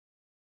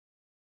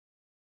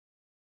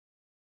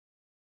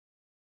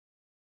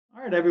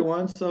All right,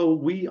 everyone. So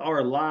we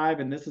are live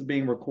and this is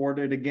being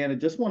recorded again. I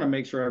just want to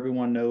make sure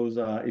everyone knows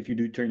if you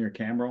do turn your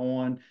camera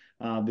on,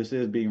 this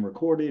is being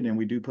recorded and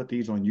we do put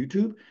these on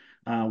YouTube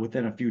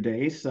within a few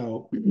days.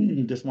 So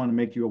just want to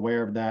make you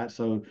aware of that.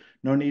 So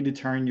no need to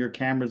turn your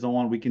cameras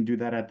on. We can do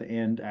that at the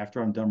end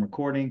after I'm done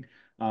recording.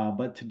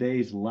 But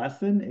today's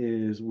lesson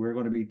is we're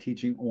going to be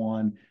teaching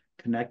on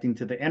connecting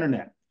to the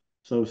internet.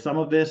 So some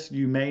of this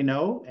you may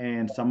know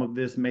and some of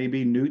this may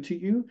be new to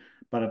you,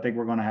 but I think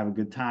we're going to have a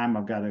good time.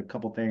 I've got a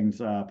couple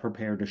things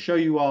prepared to show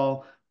you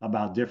all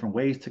about different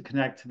ways to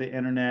connect to the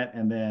internet,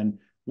 and then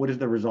what is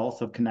the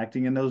results of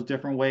connecting in those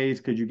different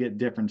ways? Could you get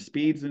different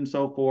speeds and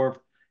so forth?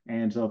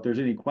 And so if there's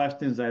any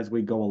questions as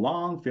we go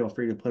along, feel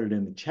free to put it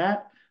in the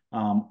chat.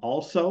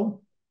 Also,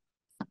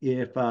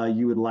 if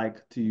you would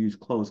like to use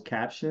closed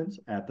captions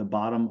at the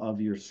bottom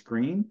of your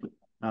screen,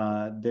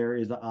 there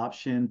is an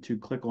option to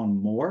click on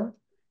more,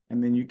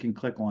 and then you can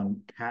click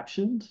on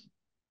captions.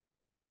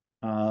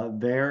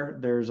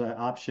 There's an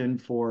option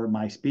for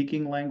my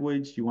speaking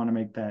language. You want to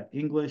make that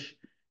English.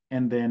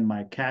 And then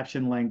my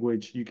caption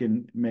language, you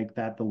can make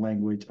that the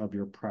language of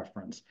your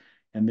preference.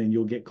 And then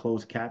you'll get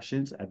closed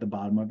captions at the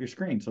bottom of your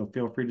screen. So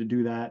feel free to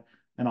do that.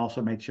 And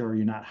also make sure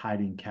you're not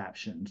hiding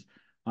captions.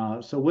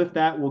 So with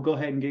that, we'll go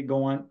ahead and get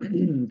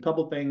going. A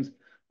couple things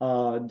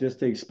just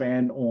to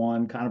expand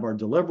on kind of our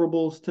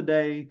deliverables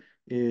today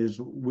is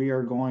we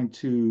are going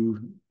to,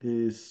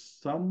 is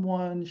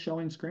someone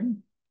showing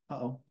screen?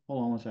 Uh-oh,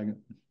 hold on one second.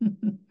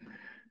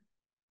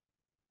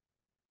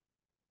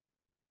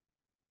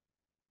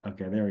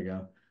 Okay, there we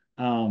go.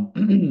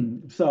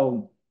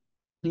 So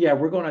yeah,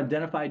 we're going to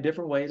identify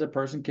different ways a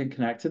person can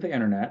connect to the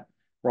internet.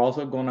 We're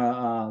also going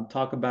to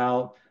talk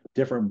about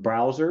different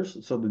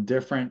browsers, so the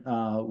different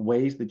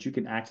ways that you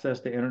can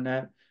access the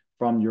internet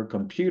from your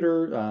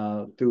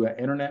computer through an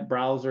internet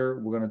browser.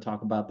 We're going to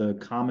talk about the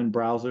common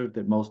browsers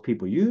that most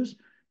people use,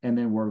 and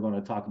then we're going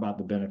to talk about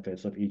the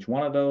benefits of each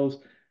one of those.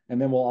 And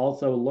then we'll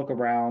also look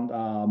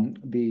around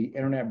the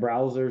internet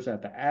browsers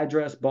at the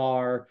address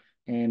bar,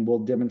 and we'll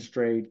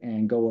demonstrate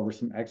and go over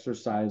some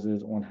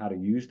exercises on how to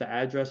use the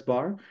address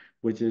bar,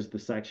 which is the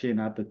section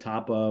at the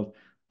top of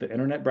the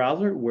internet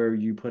browser where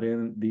you put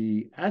in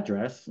the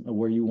address of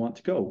where you want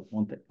to go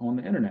on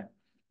the internet.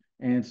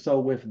 And so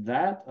with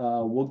that,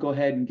 we'll go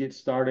ahead and get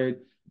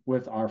started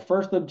with our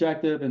first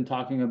objective and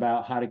talking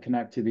about how to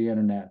connect to the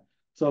internet.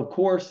 So of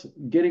course,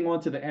 getting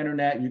onto the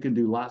internet, you can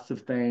do lots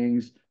of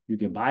things. You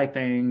can buy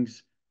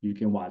things, you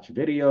can watch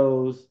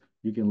videos,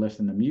 you can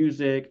listen to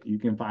music, you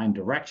can find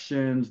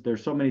directions.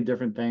 There's so many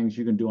different things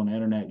you can do on the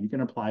internet. You can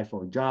apply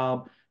for a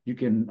job, you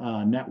can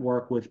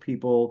network with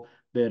people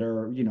that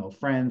are,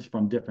 friends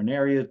from different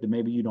areas that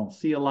maybe you don't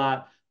see a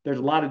lot. There's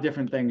a lot of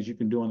different things you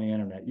can do on the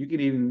internet. You can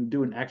even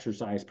do an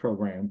exercise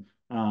program,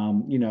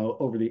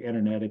 over the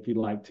internet if you'd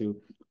like to.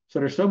 So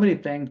there's so many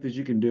things that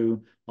you can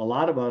do. A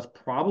lot of us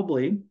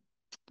probably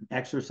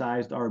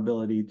exercised our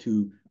ability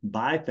to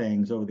buy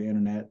things over the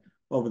internet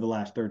over the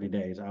last 30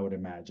 days, I would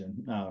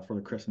imagine, for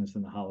the Christmas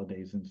and the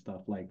holidays and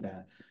stuff like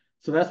that.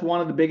 So that's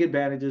one of the big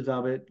advantages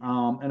of it.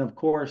 And of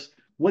course,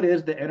 what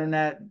is the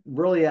internet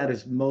really at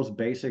its most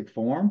basic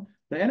form?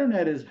 The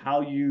internet is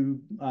how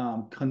you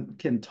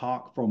can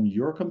talk from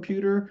your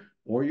computer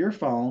or your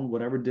phone,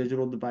 whatever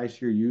digital device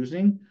you're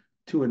using,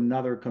 to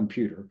another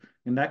computer.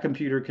 And that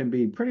computer can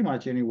be pretty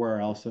much anywhere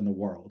else in the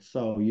world.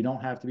 So you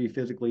don't have to be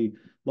physically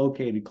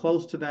located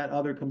close to that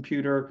other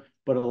computer,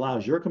 but it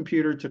allows your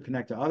computer to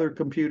connect to other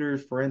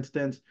computers. For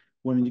instance,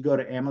 when you go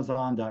to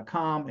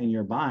Amazon.com and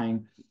you're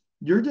buying,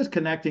 you're just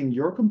connecting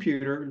your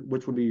computer,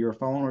 which would be your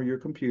phone or your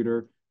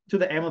computer, to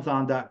the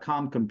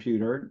Amazon.com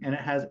computer, and it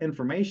has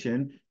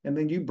information. And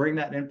then you bring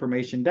that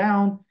information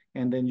down,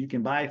 and then you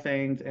can buy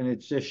things, and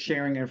it's just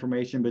sharing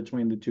information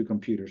between the two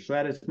computers. So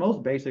at its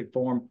most basic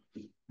form,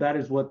 that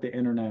is what the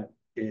internet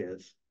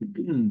is.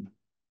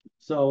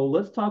 So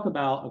let's talk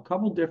about a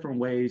couple different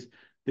ways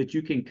that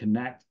you can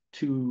connect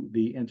to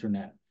the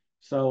internet.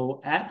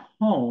 So at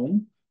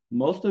home,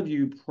 most of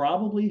you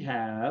probably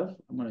have,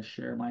 I'm going to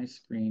share my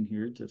screen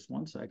here just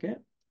one second.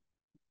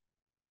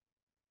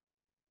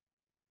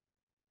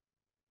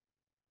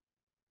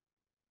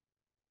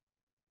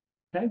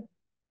 Okay.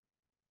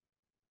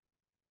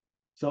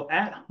 So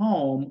at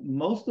home,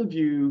 most of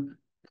you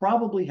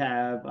probably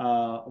have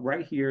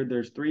right here,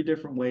 there's three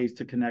different ways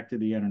to connect to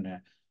the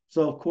internet.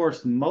 So of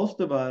course, most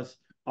of us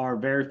are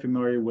very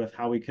familiar with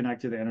how we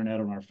connect to the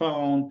internet on our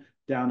phone.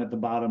 Down at the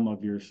bottom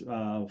of your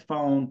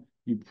phone,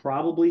 you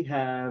probably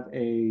have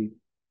a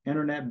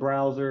internet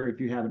browser. If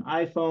you have an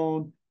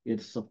iPhone,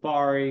 it's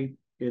Safari.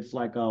 It's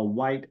like a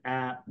white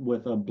app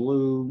with a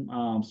blue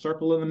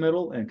circle in the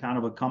middle and kind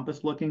of a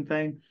compass looking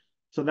thing.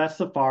 So that's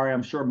Safari.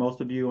 I'm sure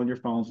most of you on your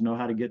phones know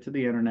how to get to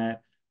the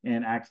internet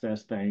and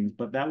access things,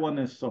 but that one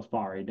is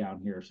Safari down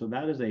here. So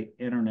that is a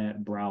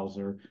internet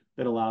browser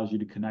that allows you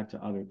to connect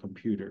to other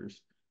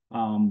computers.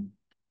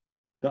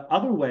 The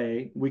other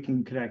way we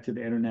can connect to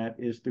the internet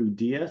is through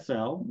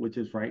DSL, which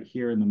is right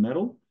here in the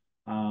middle,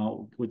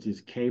 which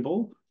is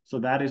cable. So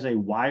that is a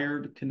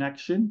wired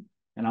connection.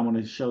 And I'm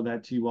going to show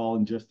that to you all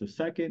in just a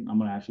second. I'm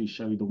going to actually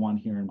show you the one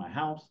here in my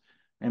house.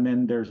 And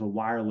then there's a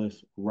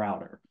wireless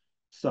router.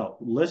 So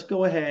let's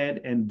go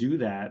ahead and do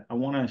that. I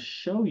want to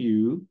show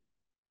you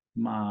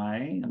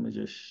I'm going to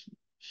just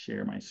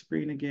share my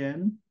screen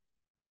again.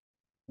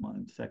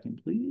 1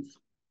 second, please.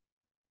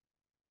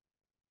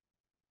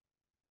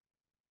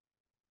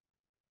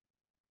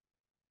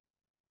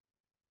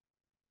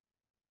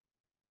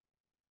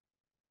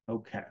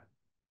 Okay.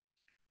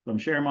 So I'm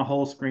sharing my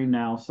whole screen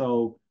now.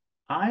 So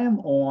I am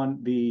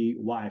on the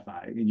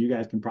Wi-Fi, and you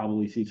guys can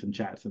probably see some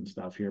chats and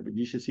stuff here, but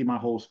you should see my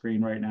whole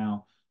screen right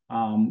now.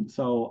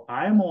 So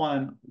I'm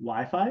on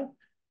Wi-Fi,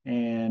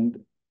 and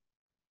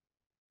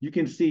you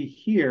can see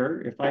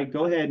here, if I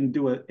go ahead and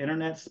do an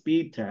internet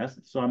speed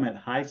test, so I'm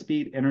at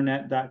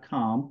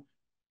highspeedinternet.com,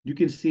 you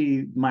can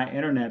see my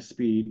internet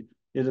speed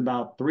is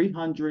about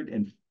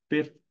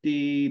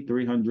 350,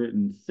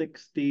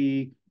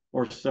 360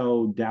 or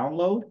so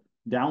download.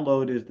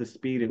 Download is the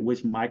speed at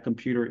which my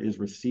computer is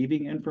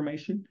receiving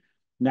information.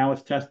 Now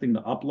it's testing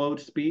the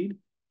upload speed,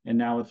 and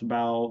now it's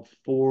about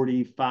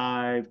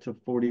 45 to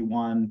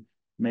 41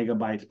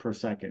 megabytes per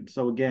second.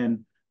 So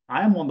again,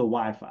 I'm on the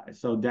Wi-Fi.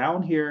 So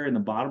down here in the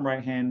bottom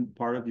right-hand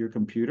part of your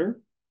computer,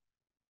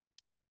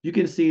 you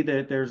can see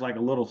that there's like a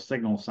little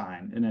signal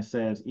sign and it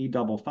says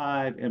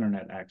E55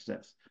 internet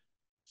access.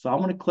 So I'm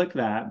going to click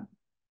that,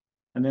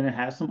 and then it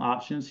has some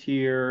options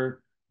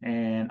here,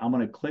 and I'm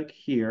going to click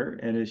here,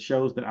 and it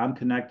shows that I'm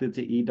connected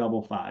to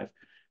E55.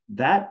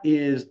 That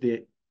is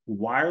the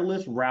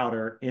wireless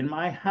router in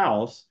my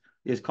house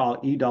is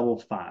called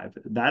E55.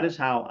 That is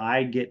how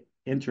I get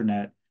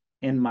internet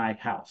in my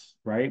house,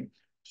 right?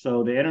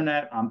 So the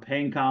internet, I'm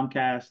paying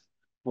Comcast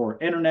for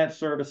internet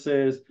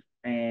services,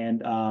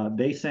 and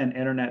they send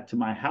internet to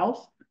my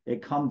house.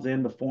 It comes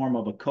in the form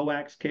of a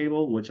coax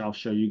cable, which I'll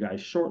show you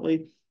guys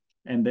shortly.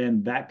 And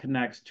then that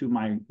connects to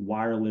my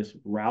wireless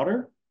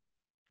router.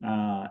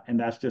 And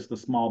that's just a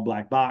small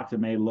black box. It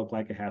may look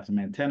like it has some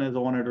antennas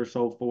on it or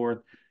so forth.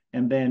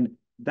 And then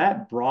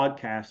that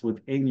broadcasts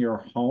within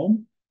your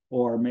home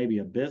or maybe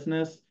a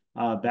business,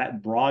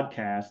 that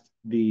broadcasts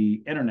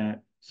the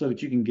internet so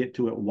that you can get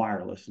to it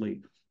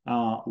wirelessly.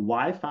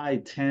 Wi-Fi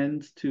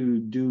tends to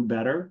do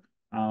better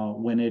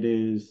when it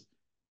is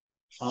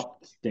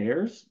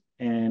upstairs,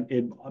 and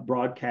it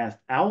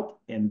broadcasts out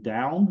and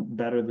down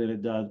better than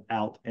it does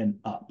out and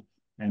up.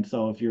 And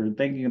so if you're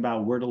thinking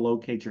about where to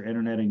locate your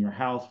internet in your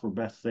house for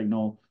best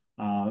signal,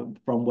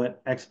 from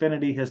what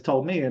Xfinity has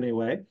told me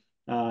anyway,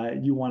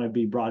 you want to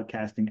be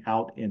broadcasting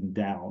out and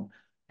down.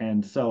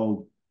 And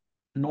so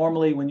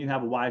normally when you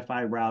have a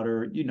Wi-Fi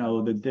router, you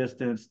know, the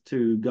distance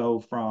to go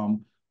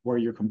from where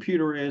your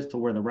computer is to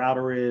where the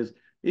router is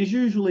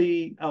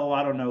usually, oh,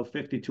 I don't know,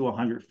 50 to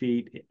 100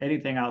 feet.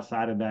 Anything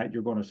outside of that,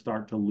 you're going to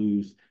start to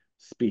lose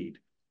speed.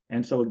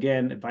 And so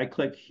again, if I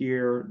click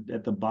here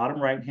at the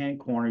bottom right-hand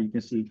corner, you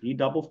can see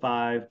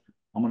E55.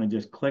 I'm going to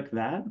just click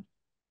that.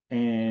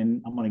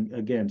 And I'm going to,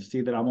 again,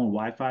 see that I'm on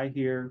Wi-Fi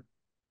here.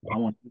 I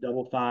want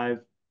E55,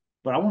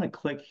 but I want to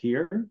click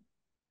here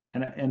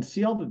and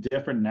see all the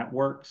different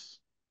networks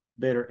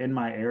that are in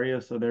my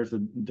area. So there's a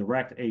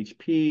direct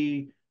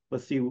HP.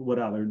 Let's see what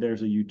other.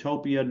 There's a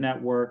Utopia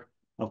network.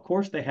 Of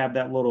course, they have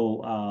that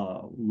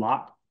little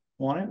lock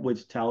on it,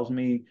 which tells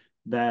me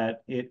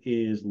that it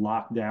is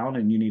locked down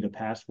and you need a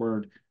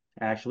password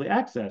to actually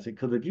access it.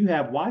 Because if you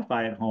have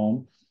Wi-Fi at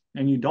home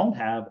and you don't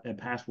have a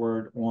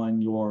password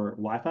on your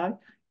Wi-Fi,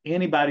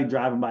 anybody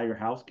driving by your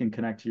house can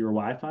connect to your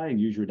Wi-Fi and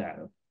use your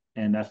data.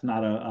 And that's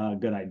not a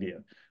good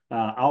idea.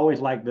 I always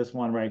like this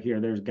one right here.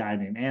 There's a guy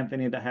named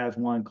Anthony that has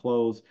one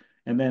closed.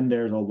 And then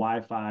there's a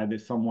Wi-Fi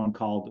that someone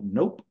called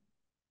Nope.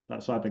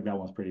 So I think that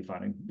one's pretty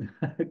funny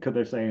because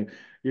they're saying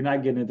you're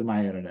not getting into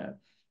my internet.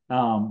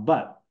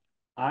 But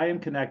I am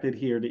connected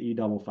here to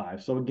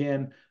E55. So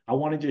again, I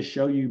want to just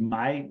show you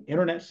my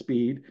internet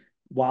speed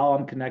while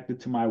I'm connected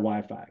to my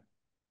Wi-Fi.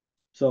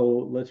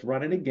 So let's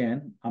run it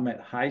again. I'm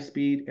at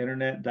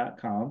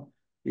highspeedinternet.com.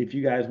 If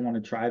you guys want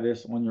to try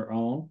this on your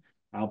own,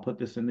 I'll put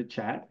this in the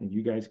chat and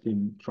you guys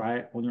can try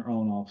it on your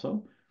own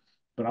also.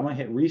 But I'm going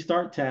to hit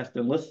restart test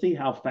and let's see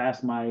how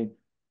fast my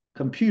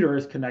computer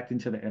is connecting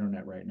to the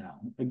internet right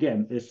now.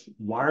 Again, it's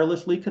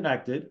wirelessly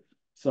connected.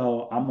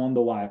 So I'm on the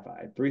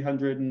Wi-Fi,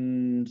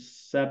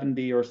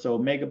 370 or so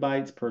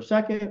megabytes per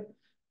second.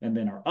 And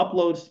then our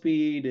upload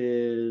speed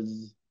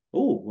is,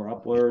 oh, we're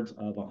upwards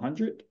of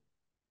 100.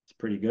 It's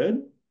pretty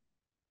good.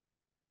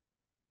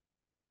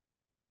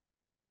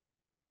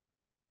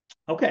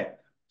 Okay,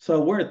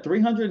 so we're at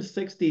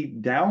 360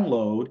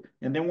 download,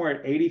 and then we're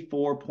at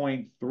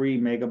 84.3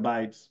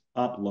 megabytes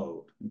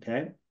upload.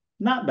 Okay,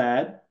 not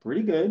bad,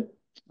 pretty good.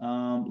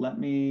 Let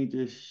me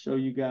just show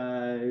you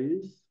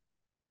guys.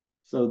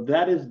 So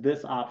that is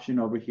this option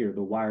over here,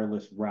 the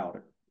wireless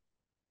router.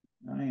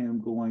 I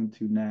am going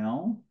to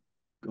now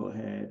go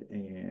ahead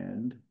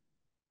and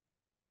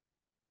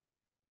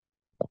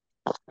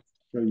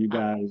show you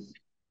guys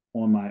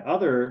on my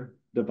other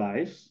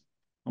device.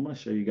 I'm going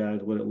to show you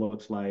guys what it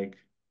looks like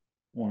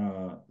on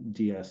a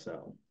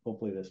DSL.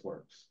 Hopefully this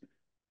works.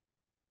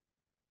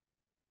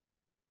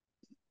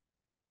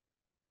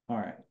 All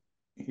right,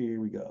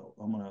 here we go.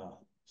 I'm gonna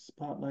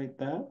spotlight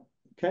that.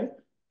 Okay.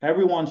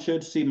 Everyone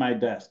should see my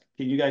desk.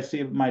 Can you guys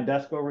see my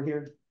desk over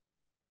here?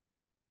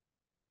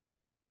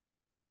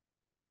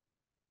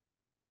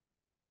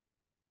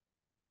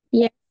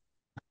 Yeah.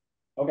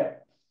 Okay.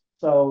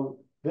 So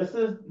this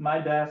is my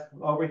desk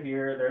over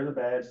here. There's a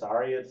bed.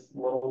 Sorry, it's a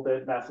little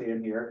bit messy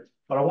in here,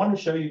 but I wanted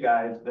to show you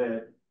guys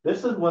that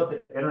this is what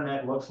the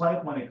internet looks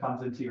like when it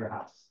comes into your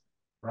house,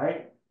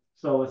 right?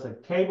 So it's a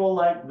cable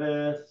like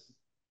this.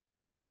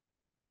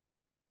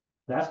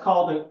 That's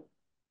called a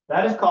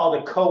that is called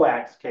a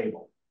coax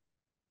cable.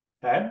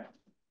 Okay.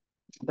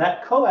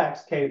 That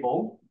coax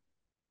cable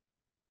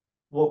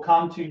will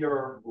come to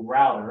your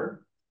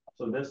router.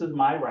 So this is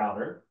my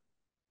router.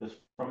 This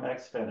from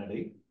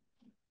Xfinity.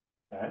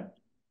 Okay.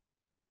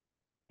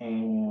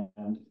 And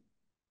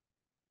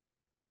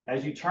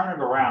as you turn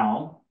it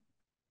around,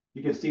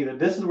 you can see that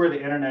this is where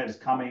the internet is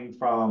coming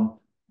from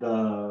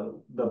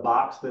the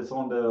box that's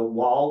on the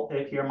wall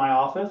here in my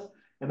office.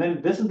 And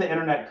then this is the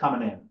internet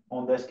coming in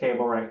on this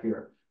cable right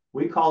here.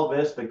 We call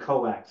this the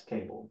coax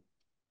cable.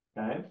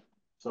 Okay.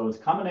 So it's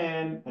coming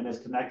in and it's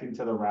connecting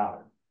to the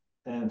router.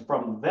 And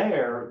from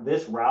there,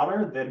 this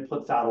router then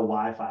puts out a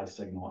Wi-Fi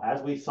signal.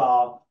 As we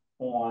saw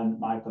on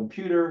my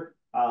computer,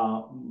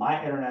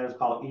 my internet is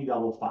called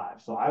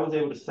E55. So I was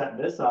able to set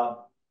this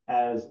up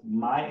as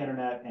my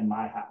internet in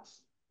my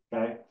house.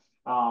 Okay.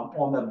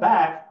 On the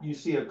back, you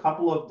see a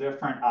couple of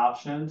different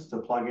options to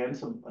plug in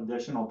some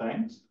additional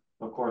things.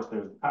 Of course,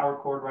 there's the power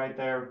cord right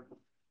there.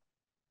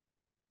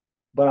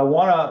 But I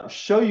want to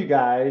show you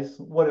guys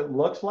what it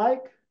looks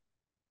like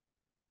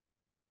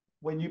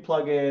when you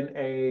plug in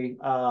a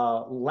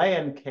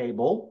LAN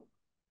cable,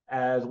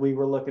 as we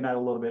were looking at a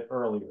little bit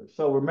earlier.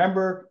 So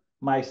remember,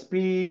 my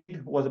speed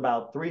was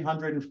about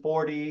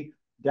 340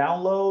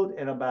 download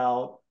and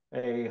about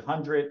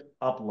 100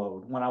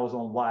 upload when I was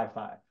on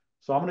Wi-Fi.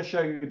 So I'm going to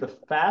show you the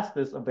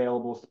fastest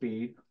available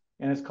speed,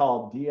 and it's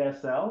called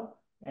DSL.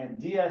 And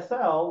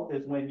DSL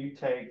is when you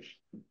take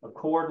a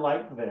cord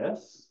like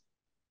this,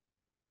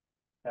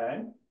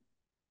 okay?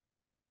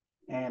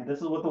 And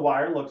this is what the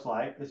wire looks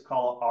like. It's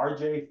called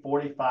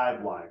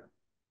RJ45 wire.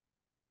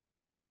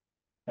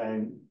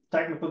 And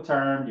technical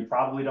term, you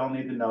probably don't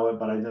need to know it,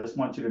 but I just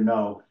want you to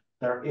know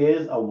there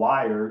is a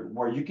wire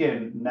where you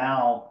can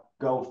now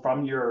go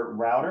from your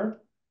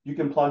router, you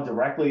can plug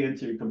directly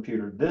into your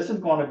computer. This is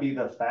going to be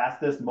the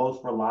fastest,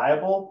 most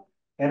reliable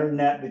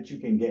internet that you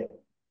can get.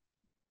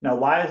 Now,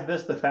 why is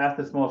this the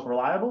fastest, most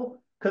reliable?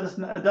 Because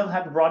it doesn't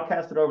have to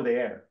broadcast it over the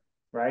air,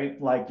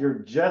 right? Like you're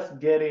just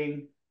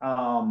getting,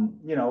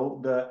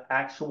 the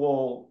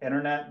actual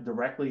internet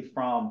directly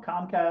from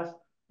Comcast.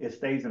 It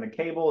stays in a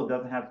cable. It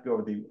doesn't have to go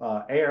over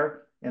the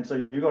air. And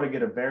so you're going to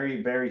get a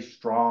very, very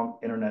strong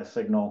internet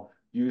signal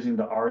using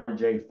the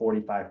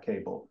RJ45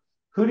 cable.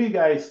 Who do you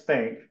guys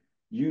think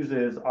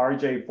uses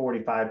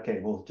RJ45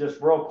 cables?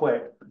 Just real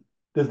quick,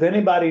 does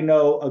anybody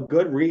know a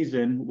good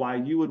reason why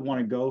you would want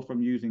to go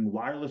from using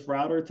wireless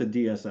router to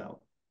DSL?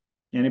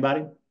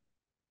 Anybody?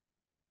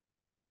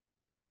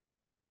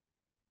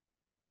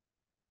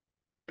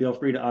 Feel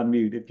free to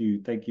unmute if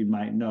you think you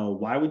might know.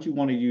 Why would you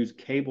want to use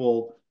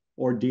cable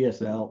or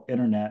DSL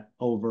internet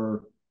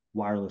over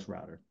wireless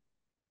router?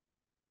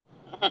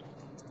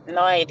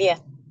 No idea.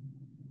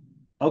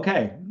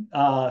 Okay.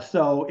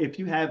 So if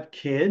you have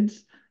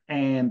kids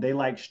and they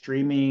like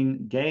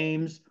streaming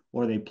games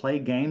or they play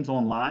games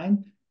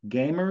online,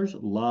 gamers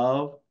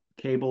love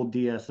cable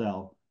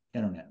DSL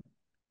internet.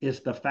 It's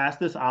the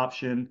fastest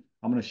option.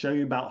 I'm going to show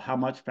you about how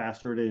much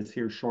faster it is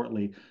here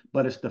shortly,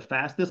 but it's the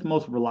fastest,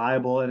 most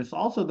reliable, and it's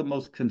also the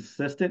most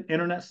consistent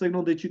internet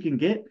signal that you can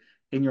get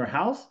in your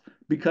house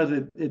because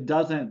it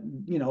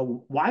doesn't,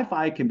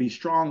 Wi-Fi can be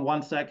strong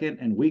 1 second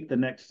and weak the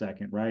next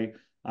second, right?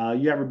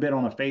 You ever been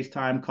on a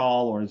FaceTime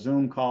call or a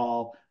Zoom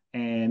call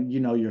and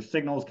your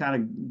signal's kind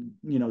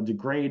of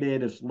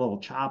degraded, it's a little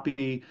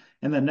choppy,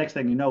 and then next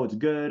thing you know it's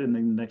good, and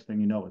then the next thing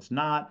you know it's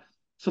not.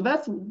 So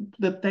that's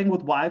the thing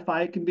with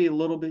Wi-Fi. It can be a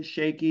little bit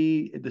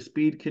shaky. The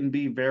speed can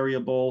be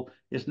variable.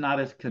 It's not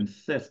as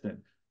consistent.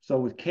 So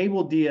with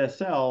cable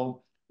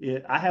DSL,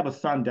 I have a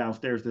son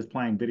downstairs that's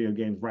playing video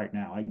games right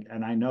now,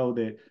 and I know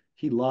that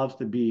he loves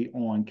to be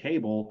on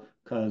cable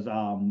because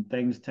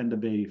things tend to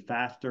be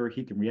faster.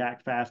 He can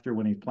react faster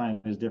when he's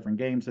playing his different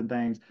games and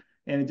things,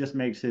 and it just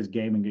makes his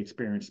gaming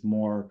experience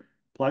more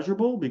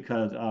pleasurable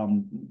because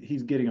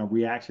he's getting a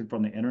reaction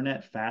from the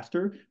internet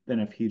faster than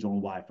if he's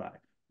on Wi-Fi.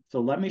 So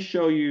let me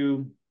show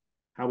you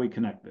how we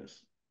connect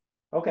this.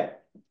 Okay.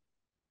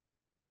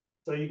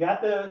 So you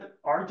got the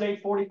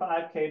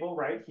RJ45 cable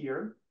right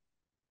here.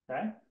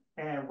 Okay.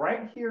 And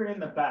right here in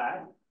the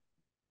back,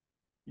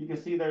 you can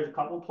see there's a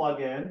couple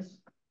plug-ins.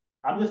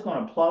 I'm just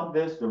going to plug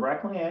this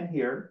directly in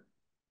here.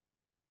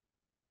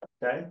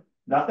 Okay.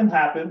 Nothing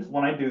happens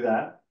when I do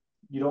that.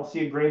 You don't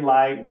see a green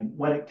light.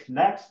 When it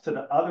connects to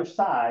the other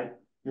side,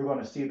 you're going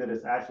to see that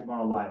it's actually going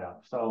to light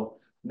up. So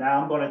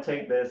now I'm going to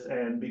take this,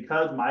 and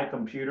because my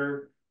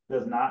computer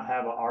does not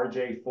have a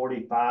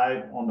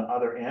RJ45 on the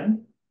other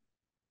end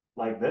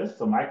like this,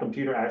 so my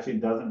computer actually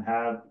doesn't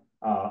have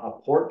a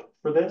port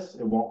for this.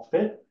 It won't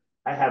fit.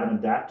 I have an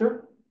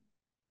adapter.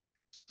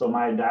 So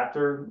my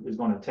adapter is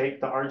going to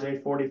take the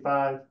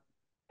RJ45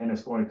 and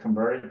it's going to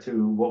convert it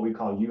to what we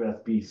call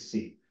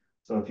USB-C.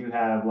 So if you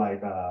have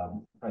like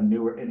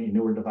any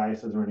newer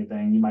devices or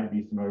anything, you might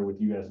be familiar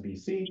with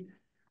USB-C.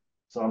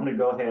 So I'm going to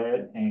go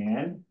ahead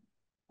and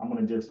I'm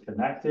going to just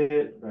connect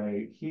it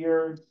right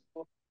here.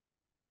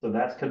 So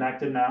that's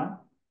connected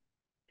now.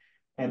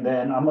 And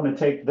then I'm going to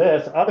take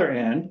this other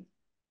end.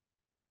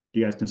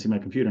 You guys can see my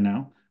computer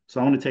now.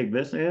 So I'm going to take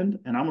this end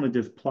and I'm going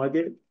to just plug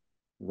it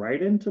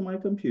right into my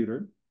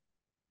computer,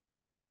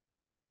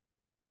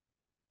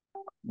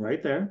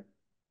 right there.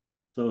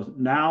 So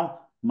now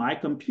my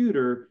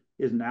computer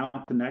is now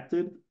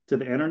connected to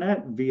the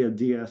internet via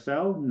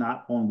DSL,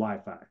 not on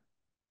Wi-Fi.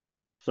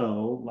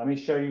 So let me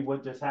show you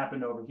what just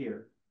happened over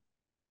here.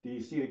 Do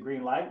you see the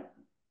green light?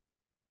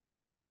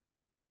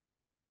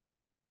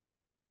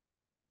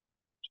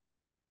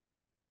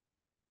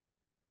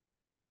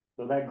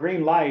 So that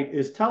green light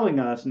is telling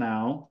us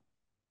now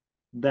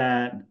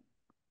that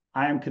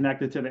I am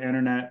connected to the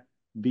internet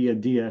via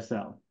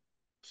DSL.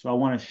 So I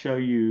want to show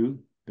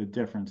you the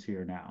difference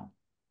here now.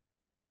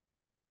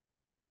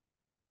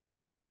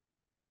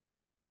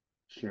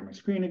 Share my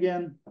screen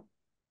again.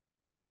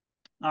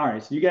 All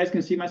right, so you guys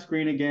can see my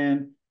screen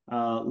again.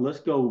 Let's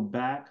go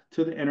back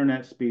to the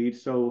internet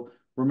speed. So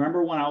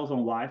remember when I was on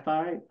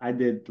Wi-Fi, I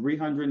did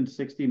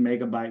 360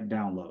 megabyte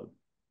download.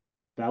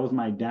 That was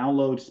my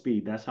download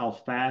speed. That's how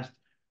fast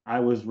I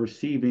was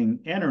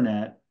receiving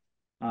internet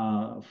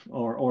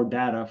or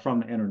data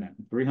from the internet,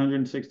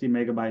 360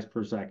 megabytes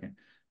per second.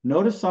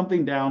 Notice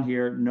something down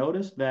here.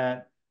 Notice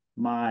that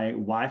my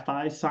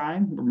Wi-Fi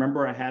sign,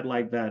 remember I had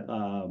like that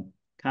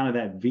kind of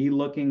that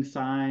V-looking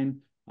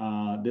sign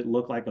that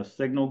looked like a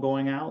signal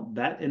going out.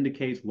 That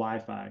indicates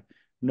Wi-Fi.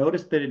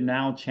 Notice that it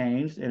now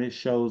changed and it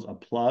shows a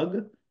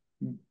plug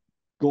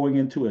going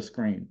into a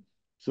screen.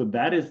 So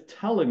that is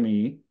telling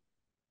me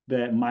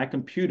that my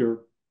computer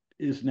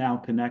is now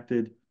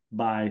connected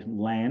by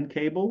LAN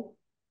cable.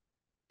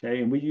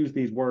 Okay, and we use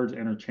these words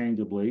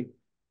interchangeably.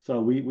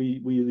 So we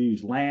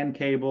use LAN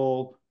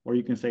cable, or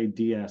you can say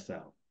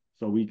DSL.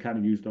 So we kind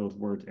of use those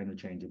words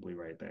interchangeably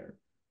right there.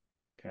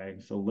 Okay,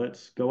 so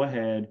let's go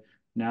ahead.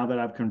 Now that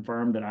I've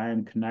confirmed that I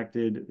am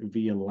connected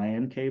via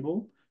LAN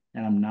cable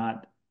and I'm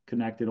not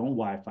connected on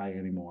Wi-Fi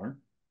anymore,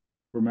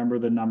 remember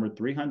the number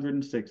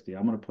 360.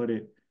 I'm going to put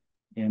it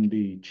in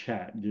the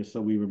chat just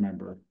so we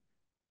remember.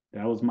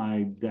 That was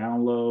my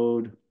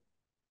download.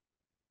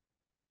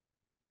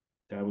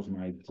 That was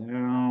my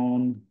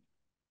download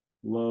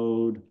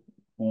on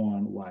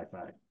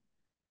Wi-Fi.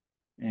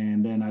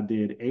 And then I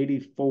did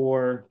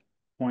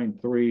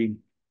 84.3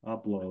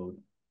 upload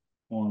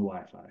on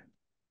Wi-Fi.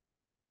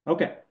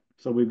 Okay,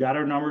 so we've got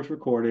our numbers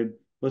recorded.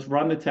 Let's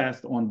run the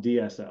test on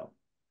DSL.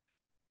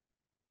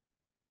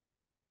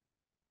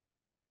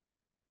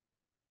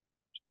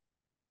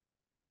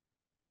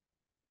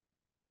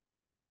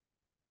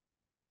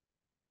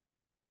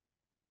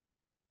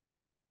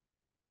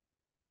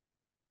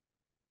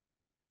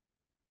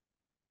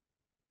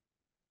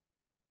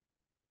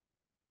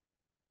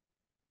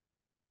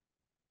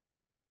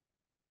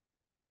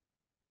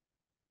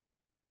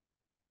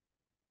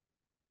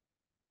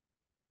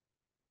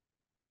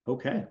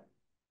 Okay,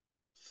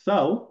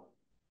 so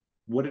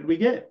what did we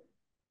get?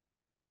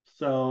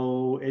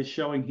 So it's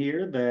showing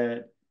here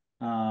that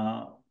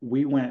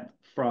we went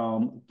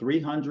from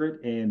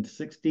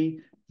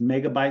 360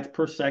 megabytes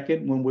per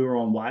second when we were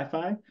on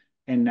Wi-Fi,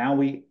 and now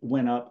we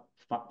went up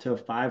to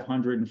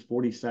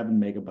 547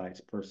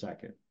 megabytes per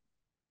second.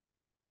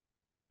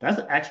 That's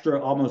an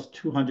extra almost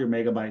 200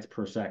 megabytes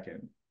per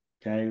second.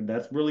 Okay,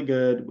 that's really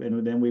good.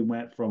 And then we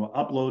went from an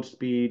upload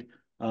speed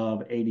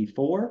of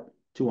 84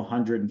 to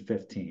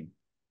 115.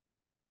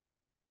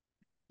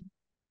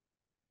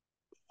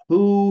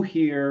 Who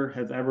here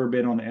has ever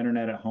been on the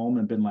internet at home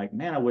and been like,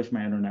 man, I wish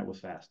my internet was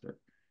faster?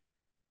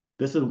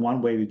 This is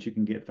one way that you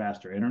can get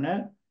faster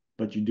internet,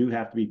 but you do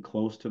have to be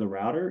close to the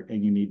router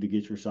and you need to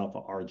get yourself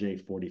a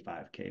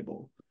RJ45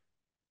 cable.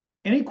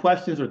 Any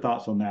questions or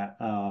thoughts on that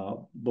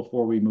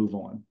before we move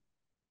on?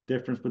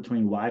 Difference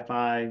between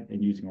Wi-Fi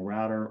and using a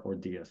router or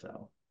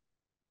DSL?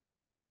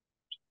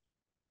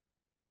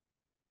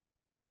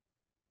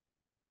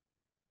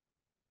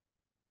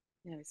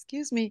 Yeah,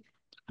 excuse me.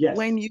 Yes.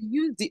 When you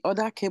use the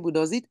other cable,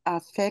 does it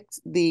affect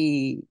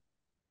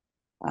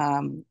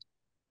um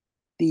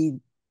the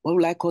what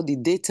would I call the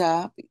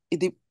data?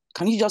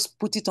 Can you just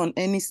put it on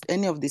any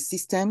of the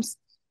systems?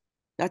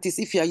 That is,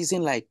 if you are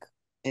using like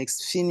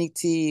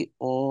Xfinity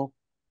or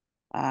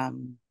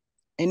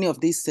any of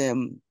these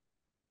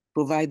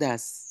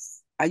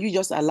providers, are you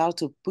just allowed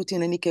to put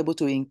in any cable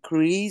to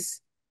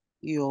increase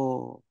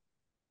your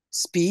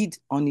speed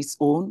on its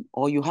own,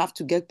 or you have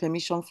to get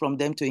permission from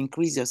them to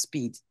increase your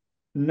speed?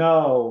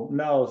 No,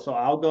 no. So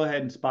I'll go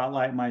ahead and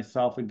spotlight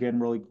myself again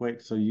really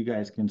quick so you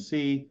guys can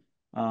see.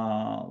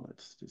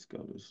 Let's just go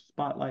to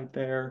spotlight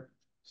there.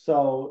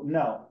 So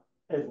no,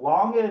 as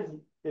long as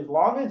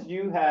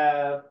you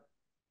have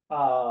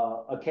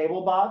a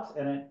cable box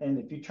and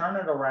if you turn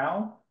it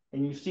around,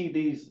 and you see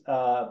these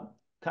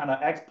kind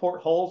of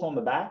export holes on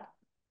the back.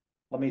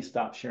 Let me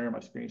stop sharing my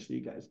screen so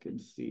you guys can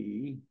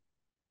see.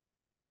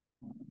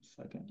 1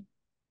 second.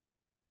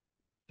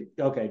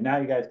 Okay, now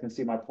you guys can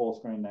see my full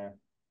screen there.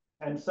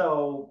 And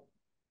so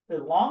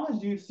as long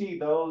as you see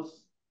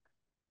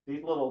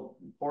these little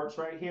ports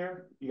right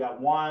here, you got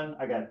one,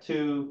 I got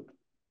two,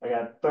 I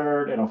got a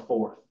third and a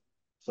fourth.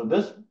 So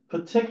this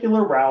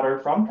particular router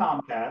from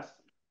Comcast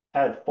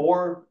had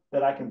four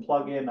that I can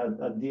plug in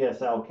a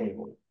DSL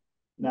cable.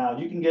 Now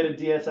you can get a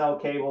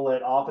DSL cable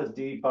at Office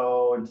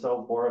Depot and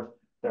so forth.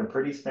 They're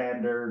pretty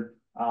standard.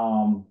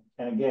 And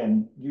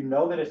again, you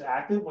know that it's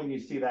active when you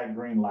see that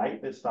green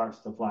light that starts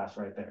to flash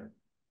right there.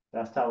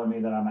 That's telling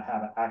me that I'm gonna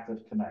have an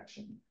active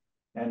connection.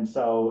 And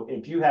so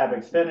if you have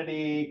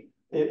Xfinity,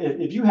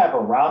 if you have a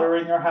router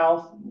in your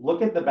house,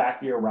 look at the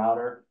back of your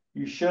router.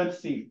 You should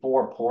see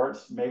four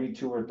ports, maybe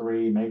two or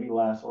three, maybe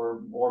less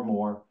or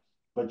more,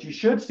 but you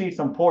should see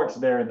some ports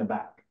there in the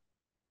back,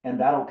 and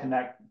that'll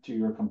connect to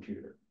your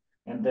computer.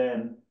 And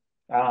then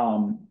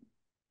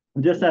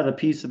just as a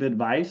piece of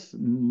advice,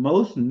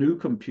 most new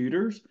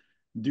computers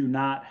do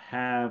not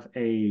have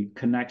a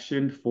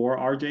connection for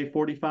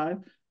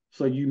RJ45.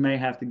 So you may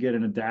have to get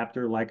an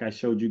adapter like I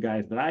showed you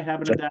guys that I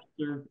have an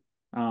adapter.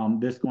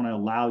 This is going to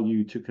allow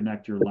you to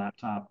connect your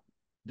laptop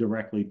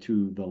directly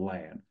to the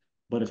LAN.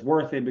 But it's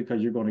worth it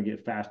because you're going to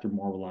get faster,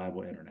 more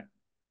reliable internet.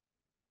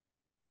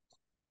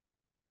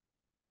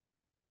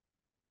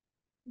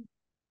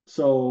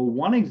 So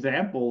one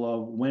example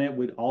of when it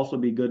would also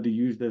be good to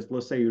use this,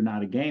 let's say you're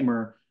not a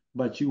gamer,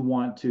 but you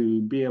want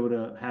to be able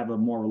to have a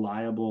more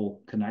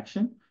reliable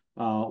connection.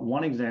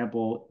 One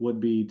example would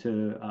be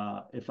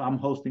if I'm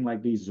hosting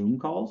like these Zoom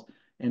calls,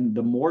 and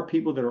the more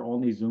people that are on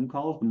these Zoom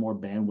calls, the more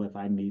bandwidth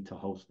I need to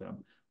host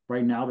them.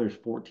 Right now, there's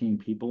 14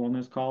 people on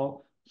this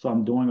call, so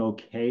I'm doing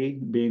okay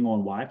being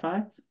on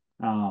Wi-Fi.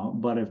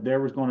 But if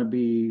there was going to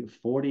be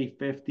 40,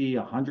 50,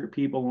 100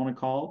 people on a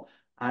call,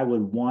 I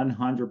would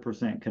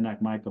 100%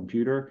 connect my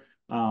computer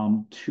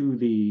to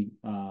the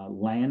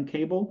LAN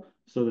cable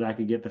so that I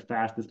could get the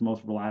fastest,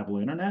 most reliable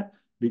internet.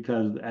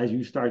 Because as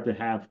you start to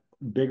have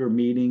bigger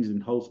meetings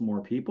and host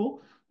more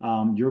people,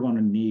 you're going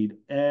to need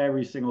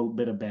every single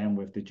bit of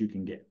bandwidth that you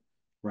can get,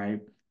 right?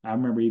 I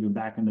remember even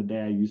back in the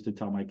day, I used to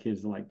tell my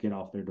kids to like get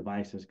off their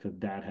devices because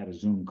dad had a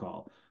Zoom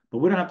call. But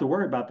we don't have to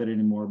worry about that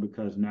anymore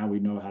because now we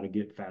know how to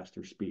get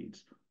faster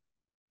speeds.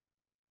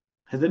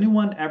 Has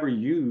anyone ever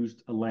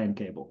used a LAN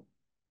cable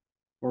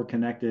or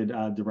connected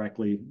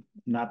directly,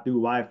 not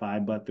through Wi-Fi,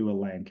 but through a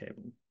LAN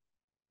cable?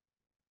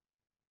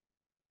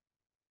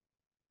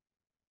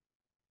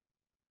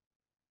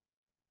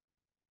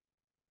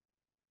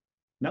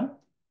 No?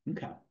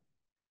 Okay.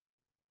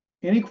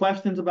 Any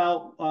questions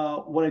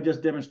about what I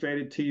just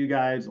demonstrated to you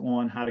guys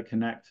on how to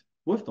connect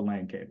with the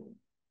LAN cable?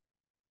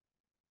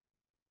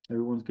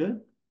 Everyone's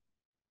good?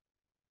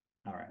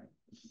 All right.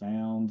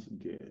 Sounds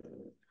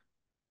good.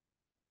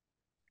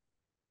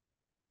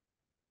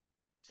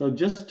 So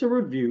just to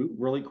review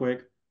really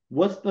quick,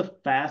 what's the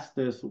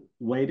fastest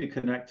way to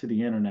connect to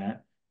the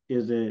internet?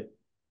 Is it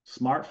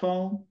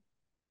smartphone,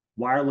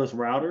 wireless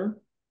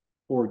router,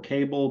 or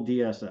cable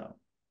DSL?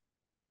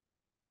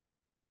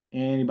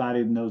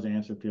 Anybody that knows the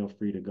answer, feel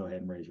free to go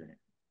ahead and raise your hand.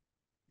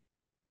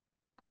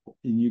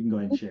 And you can go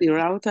ahead and share. The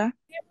router?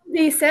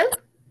 DSL?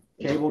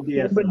 Cable Cable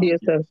DSL.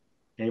 DSL.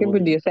 Yes. Cable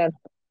DSL.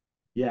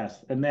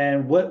 Yes. And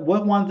then what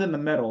one's in the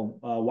middle?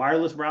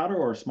 Wireless router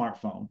or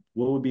smartphone?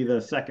 What would be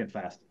the second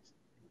fastest?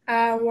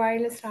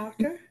 Wireless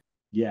router.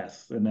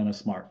 Yes, and then a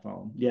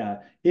smartphone. Yeah.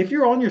 If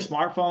you're on your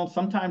smartphone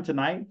sometime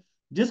tonight,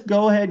 just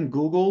go ahead and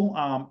Google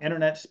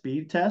internet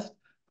speed test.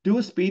 Do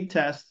a speed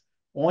test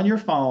on your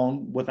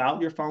phone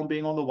without your phone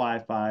being on the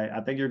Wi-Fi.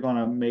 I think you're going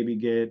to maybe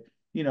get,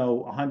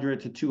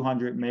 100 to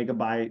 200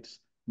 megabytes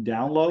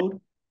download.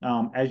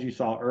 As you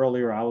saw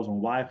earlier, I was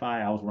on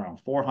Wi-Fi. I was around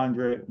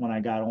 400. When I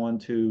got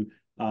onto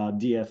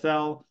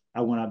DSL,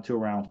 I went up to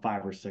around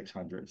 500 or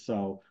 600.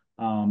 So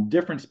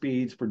different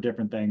speeds for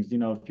different things.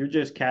 If you're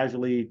just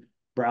casually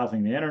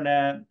browsing the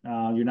internet,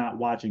 you're not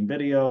watching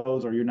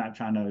videos, or you're not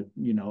trying to,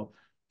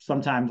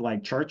 sometimes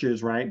like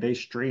churches, right? They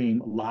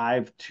stream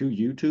live to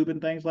YouTube and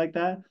things like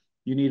that.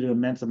 You need an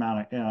immense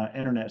amount of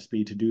internet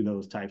speed to do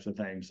those types of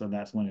things. So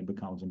that's when it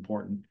becomes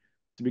important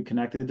to be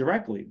connected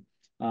directly.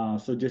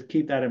 So just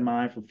keep that in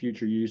mind for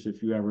future use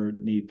if you ever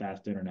need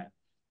fast internet.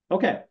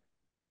 Okay.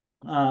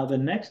 The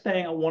next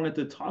thing I wanted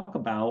to talk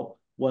about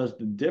was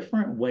the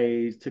different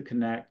ways to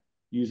connect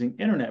using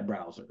internet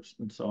browsers.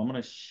 And so I'm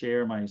going to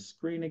share my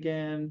screen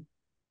again.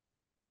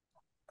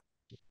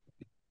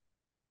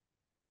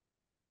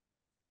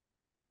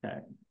 Okay.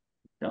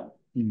 Go.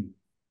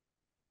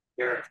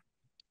 Sure.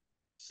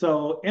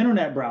 So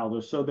internet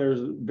browsers. So there's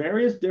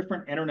various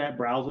different internet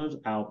browsers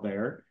out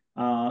there.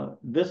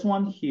 This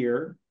one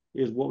here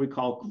is what we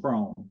call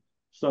Chrome.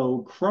 So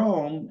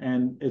Chrome,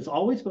 and it's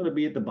always going to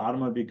be at the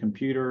bottom of your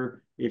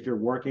computer if you're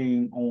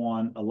working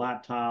on a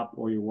laptop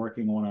or you're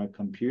working on a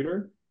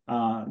computer.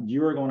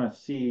 You are going to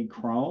see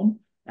Chrome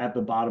at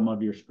the bottom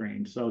of your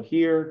screen. So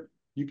here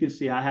you can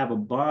see I have a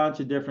bunch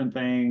of different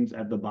things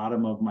at the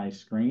bottom of my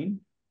screen.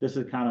 This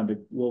is kind of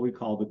what we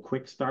call the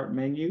quick start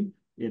menu.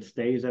 It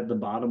stays at the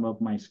bottom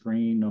of my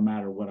screen no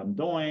matter what I'm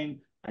doing.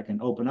 I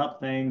can open up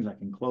things, I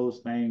can close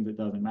things, it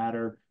doesn't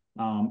matter.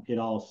 It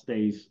all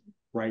stays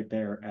right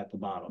there at the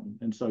bottom.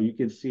 And so you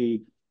can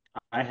see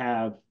I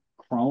have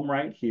Chrome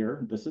right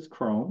here. This is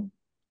Chrome.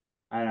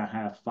 I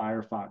have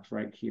Firefox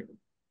right here.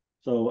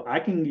 So I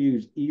can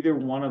use either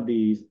one of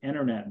these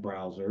internet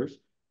browsers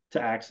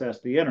to access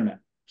the internet.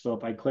 So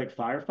if I click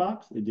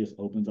Firefox, it just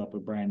opens up a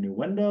brand new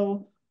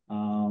window.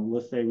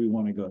 Let's say we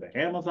want to go to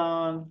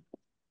Amazon,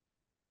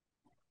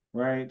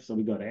 right? So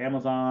we go to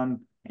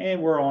Amazon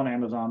and we're on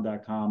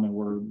Amazon.com and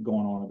we're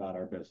going on about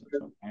our business,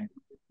 okay?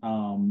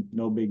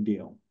 No big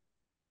deal.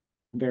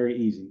 Very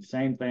easy.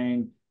 Same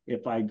thing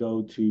if I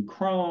go to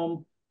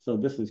Chrome. So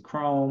this is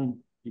Chrome.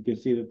 You can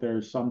see that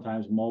there's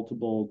sometimes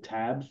multiple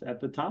tabs at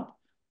the top.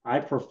 I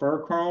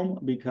prefer Chrome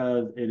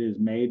because it is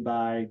made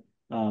by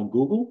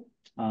Google.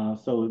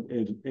 So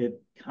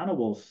it kind of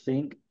will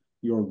sync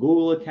your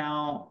Google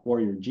account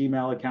or your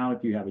Gmail account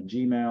if you have a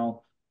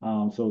Gmail.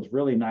 So it's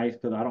really nice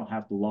because I don't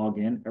have to log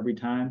in every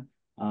time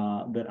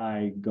that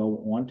I go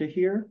onto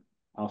here.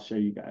 I'll show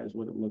you guys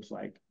what it looks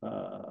like.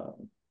 Let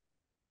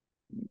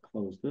me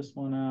close this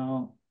one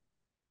out.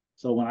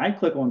 So when I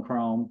click on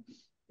Chrome,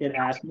 it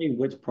asks me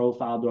which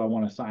profile do I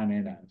want to sign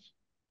in as,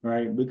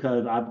 right?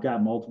 Because I've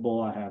got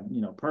multiple, I have,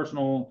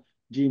 personal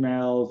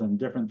Gmails and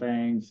different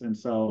things. And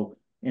so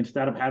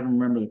instead of having to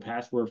remember the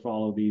password for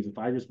all of these, if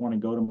I just want to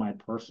go to my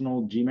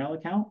personal Gmail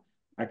account,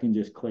 I can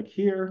just click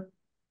here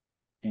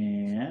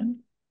and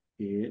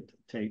it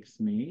takes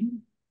me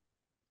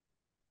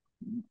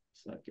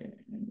second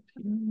here.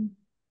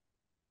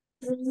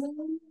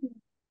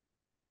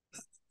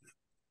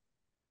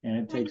 And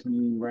it takes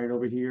me right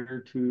over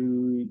here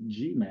to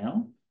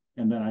Gmail.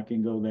 And then I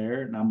can go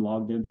there and I'm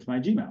logged into my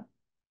Gmail,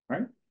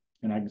 right?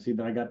 And I can see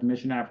that I got the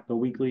Mission Africa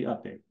weekly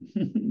update.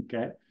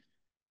 Okay.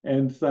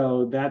 And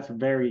so that's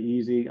very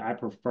easy. I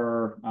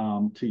prefer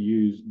to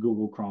use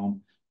Google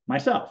Chrome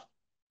myself.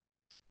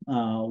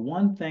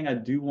 One thing I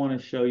do want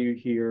to show you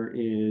here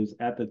is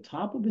at the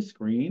top of the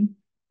screen,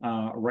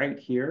 right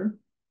here,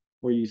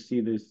 where you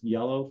see this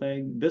yellow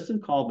thing, this is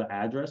called the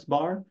address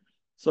bar.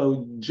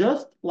 So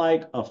just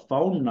like a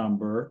phone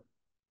number,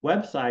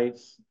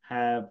 websites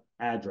have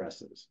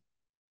addresses,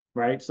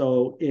 right?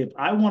 So if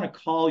I want to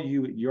call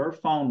you at your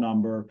phone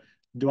number,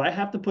 do I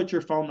have to put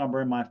your phone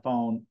number in my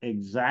phone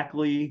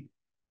exactly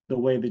the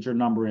way that your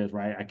number is,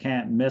 right? I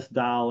can't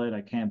misdial it.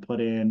 I can't put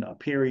in a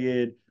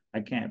period. I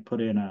can't put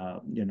in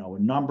a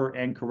number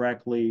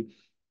incorrectly.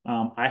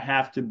 I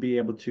have to be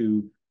able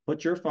to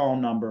put your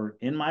phone number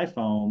in my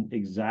phone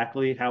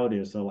exactly how it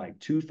is. So like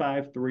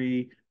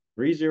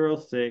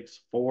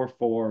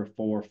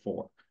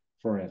 253-306-4444,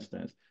 for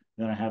instance.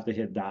 Then I have to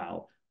hit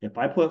dial. If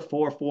I put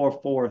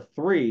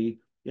 4443,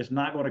 it's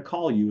not going to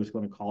call you, it's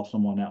going to call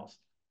someone else.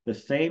 The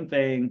same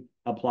thing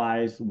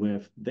applies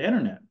with the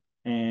internet.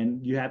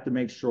 And you have to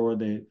make sure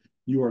that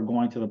you are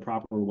going to the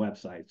proper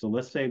website. So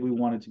let's say we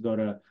wanted to go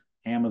to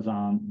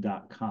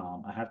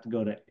Amazon.com. I have to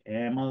go to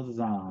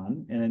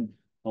Amazon. And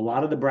a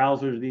lot of the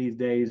browsers these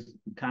days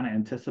kind of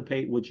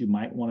anticipate what you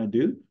might want to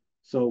do.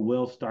 So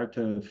we'll start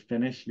to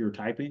finish your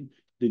typing.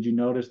 Did you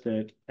notice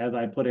that as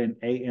I put in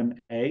AMA,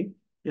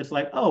 it's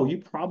like, oh, you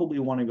probably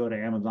want to go to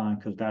Amazon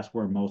because that's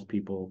where most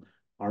people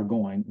are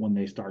going when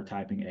they start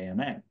typing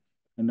AMA.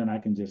 And then I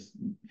can just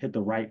hit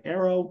the right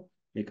arrow,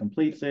 it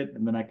completes it,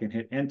 and then I can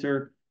hit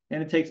enter,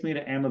 and it takes me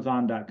to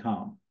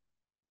Amazon.com.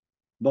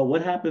 But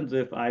what happens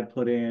if I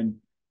put in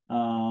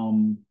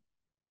Amagon.com?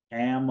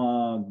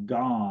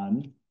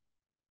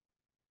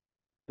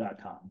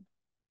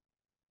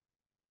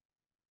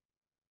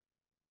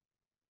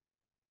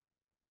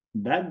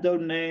 That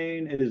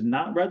domain is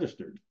not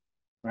registered,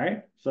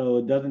 right? So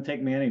it doesn't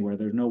take me anywhere.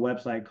 There's no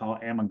website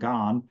called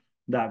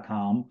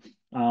Amagon.com.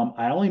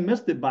 I only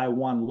missed it by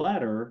one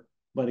letter,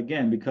 but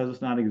again, because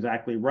it's not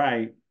exactly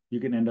right, you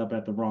can end up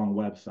at the wrong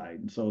website.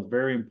 And so it's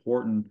very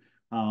important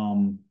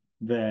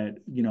that,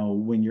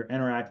 when you're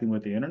interacting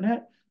with the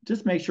internet,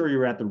 just make sure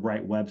you're at the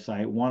right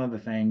website. One of the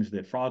things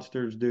that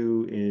fraudsters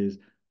do is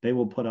they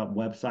will put up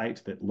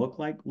websites that look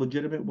like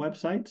legitimate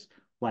websites,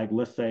 like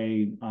let's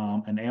say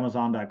an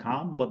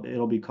Amazon.com, but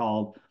it'll be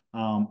called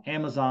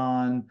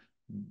Amazon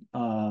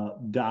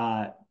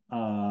dot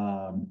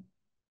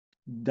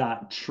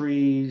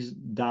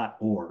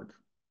trees.org,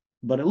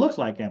 but it looks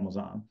like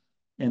Amazon.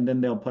 And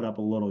then they'll put up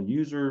a little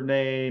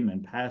username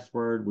and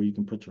password where you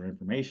can put your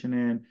information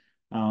in.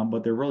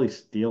 But they're really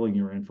stealing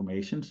your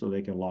information so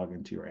they can log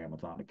into your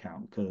Amazon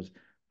account because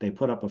they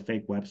put up a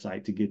fake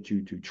website to get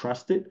you to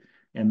trust it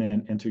and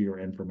then enter your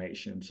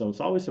information. So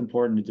it's always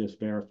important to just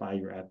verify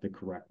you're at the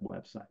correct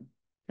website.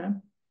 Okay.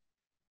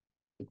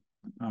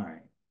 All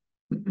right.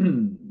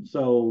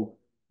 So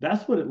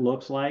that's what it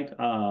looks like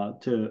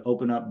to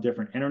open up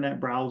different internet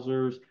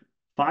browsers.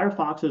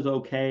 Firefox is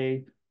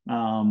okay.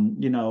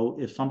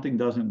 If something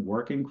doesn't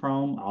work in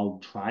Chrome, I'll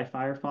try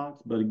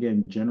Firefox. But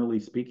again, generally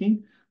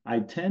speaking, I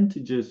tend to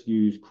just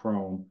use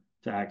Chrome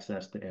to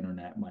access the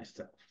internet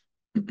myself.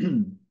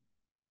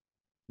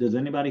 Does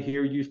anybody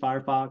here use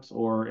Firefox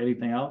or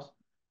anything else?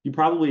 You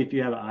probably, if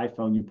you have an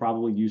iPhone, you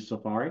probably use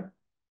Safari.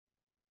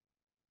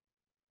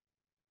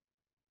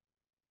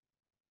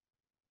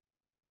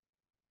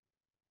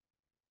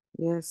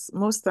 Yes,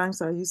 most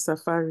times I use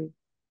Safari.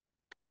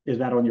 Is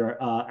that on your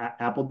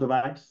Apple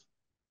device?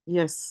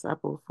 Yes,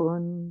 Apple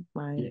phone,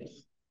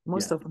 Yes.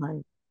 most Yeah. of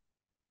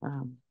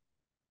um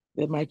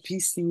my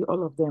PC,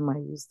 all of them I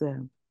use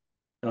them.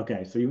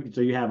 Okay. So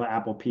you have an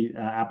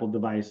Apple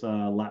device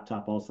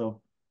laptop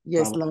also,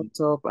 Yes, probably.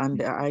 laptop and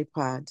the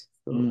iPad.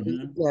 So Mm-hmm.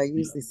 basically I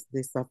use Yeah.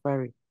 the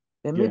Safari.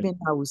 Then maybe Good.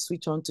 now I will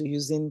switch on to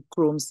using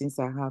Chrome since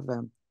I have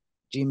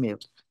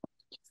Gmail.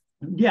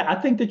 Yeah, I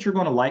think that you're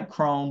going to like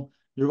Chrome.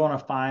 You're going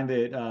to find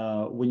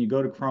that when you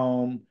go to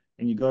Chrome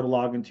and you go to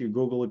log into your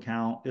Google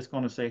account, it's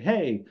going to say,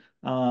 hey,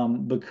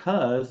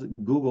 because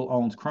Google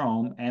owns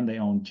Chrome and they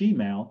own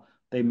Gmail,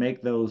 they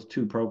make those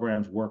two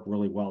programs work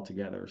really well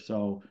together.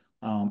 So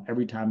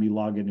every time you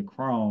log into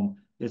Chrome,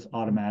 it's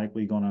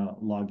automatically going to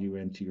log you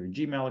into your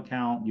Gmail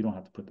account. You don't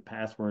have to put the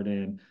password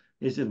in.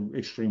 It's just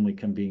extremely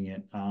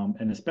convenient.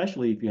 And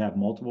especially if you have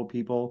multiple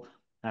people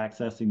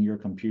accessing your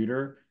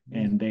computer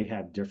Mm. and they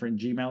have different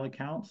Gmail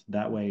accounts.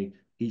 That way,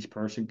 each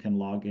person can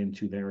log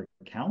into their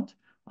account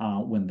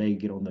when they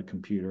get on the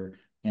computer,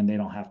 and they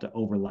don't have to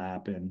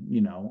overlap and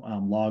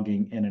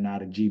logging in and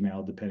out of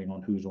Gmail depending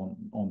on who's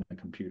on the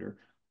computer.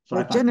 So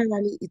I But find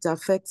generally it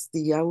affects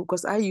the Yahoo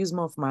because I use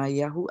more of my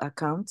Yahoo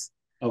account.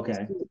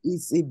 okay, So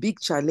it's a big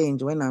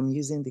challenge when I'm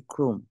using the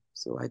Chrome.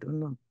 So I don't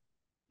know.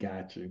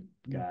 got you,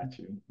 Mhm. got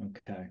you.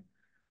 Okay,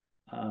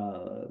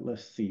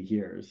 let's see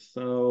here.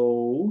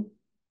 So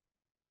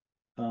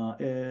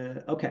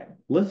okay,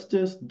 let's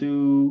just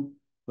do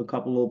a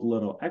couple of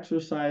little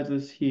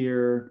exercises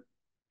here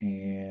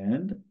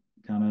and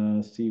kind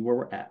of see where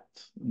we're at.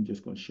 I'm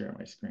just going to share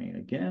my screen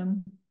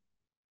again.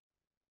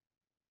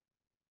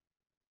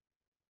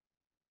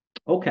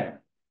 Okay,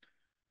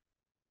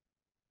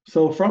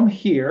 so from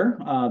here,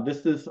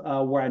 this is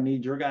where I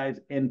need your guys'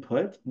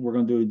 input. We're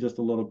going to do just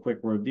a little quick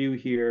review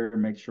here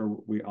and make sure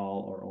we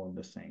all are on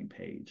the same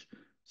page.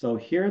 So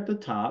here at the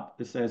top,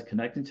 it says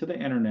connecting to the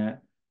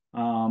internet.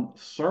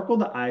 Circle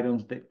the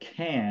items that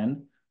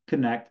can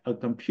connect a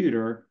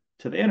computer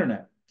to the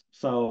internet.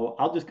 So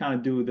I'll just kind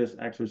of do this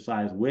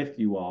exercise with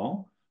you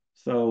all.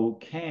 So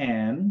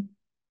can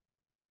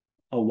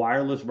a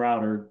wireless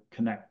router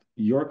connect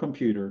your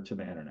computer to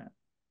the internet?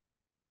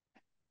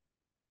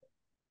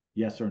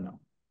 Yes or no?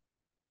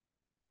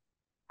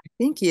 I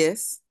think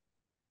yes.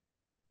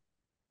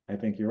 I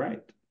think you're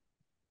right.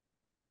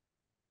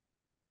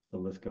 So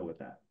let's go with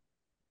that.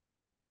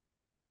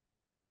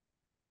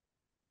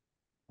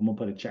 I'm gonna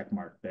put a check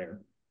mark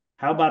there.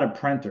 How about a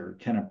printer?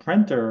 Can a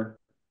printer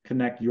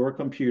connect your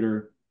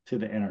computer to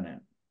the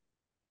internet?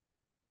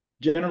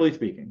 Generally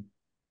speaking,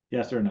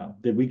 yes or no?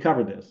 Did we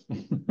cover this? No,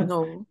 I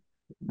don't.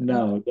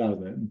 No, it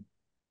doesn't.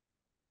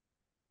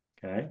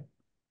 Okay.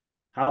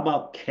 How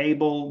about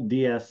cable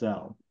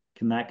DSL?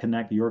 Can that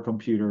connect your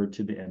computer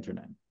to the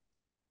internet?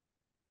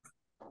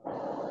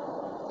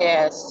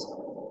 Yes.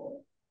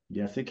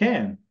 Yes, it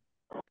can.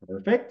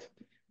 Perfect.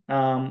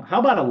 How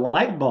about a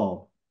light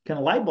bulb? Can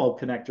a light bulb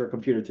connect your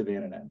computer to the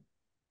internet?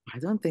 I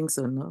don't think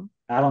so, no.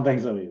 I don't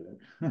think so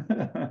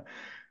either.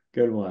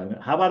 Good one.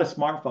 How about a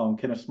smartphone?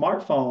 Can a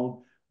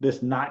smartphone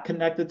that's not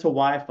connected to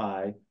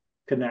Wi-Fi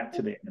connect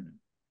to the internet?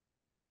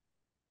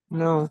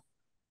 No.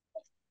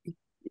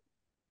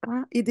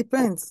 It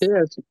depends.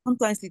 Yes,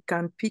 Sometimes it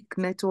can pick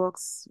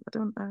networks. I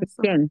don't know.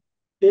 can.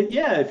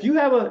 Yeah, if you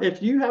have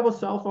a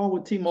cell phone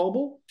with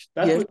T-Mobile,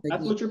 that's Yes, what I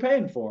that's do. what you're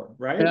paying for,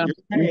 right? Yeah. You're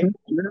paying Mhm.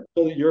 Yeah.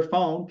 so that your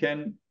phone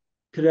can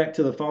connect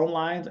to the phone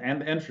lines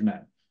and the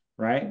internet,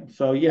 right?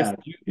 So Yes. yeah, if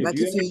Like you if have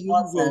you a use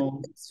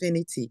smartphone.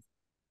 Xfinity,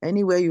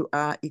 anywhere you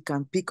are, it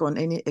can pick on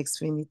any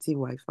Xfinity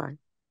Wi-Fi.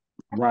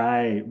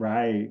 Right,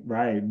 right,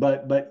 right.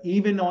 But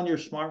even on your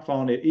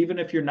smartphone, even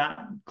if you're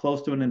not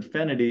close to an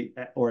Infinity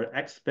or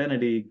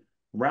Xfinity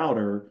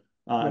router,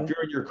 if Yeah.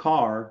 you're in your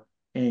car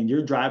and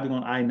you're driving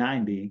on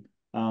I-90,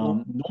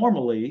 Yeah.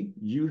 normally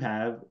you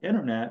have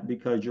internet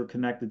because you're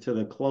connected to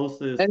the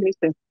closest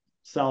Anything.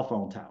 cell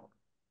phone tower,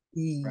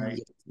 right?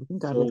 Yes. I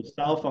think I've So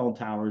cell phone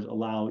towers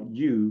allow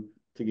you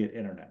to get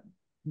internet.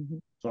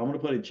 Mhm. So I'm going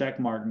to put a check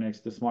mark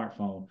next to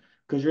smartphone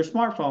because your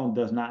smartphone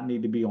does not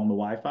need to be on the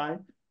Wi-Fi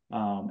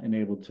and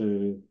able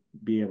to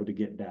be able to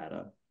get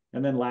data.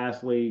 And then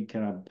lastly,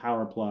 can a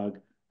power plug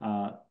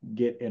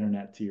get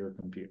internet to your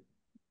computer?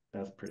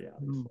 That's pretty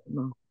obvious. No,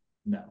 no.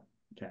 No.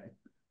 Okay.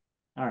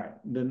 All right.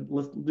 Then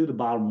let's do the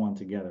bottom one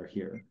together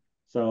here.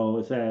 So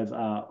it says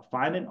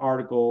find an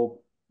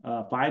article,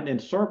 find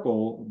and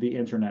circle the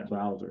internet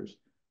browsers.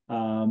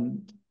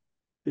 Um,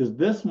 is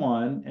this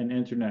one an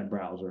internet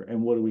browser?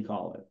 And what do we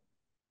call it?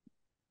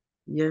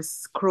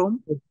 Yes,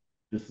 Chrome.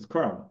 This is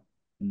Chrome.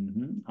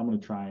 I'm going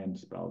to try and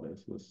spell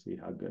this. Let's see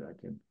how good I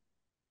can.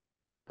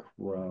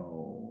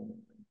 Chrome.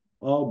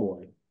 Oh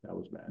boy, that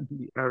was bad.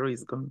 The arrow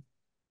is gone.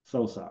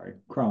 So sorry.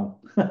 Chrome.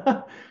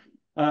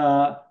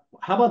 How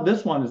about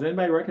this one? Does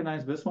anybody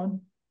recognize this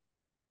one?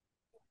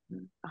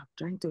 I'm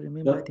trying to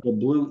remember The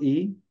blue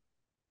E.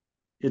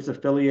 It's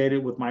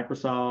affiliated with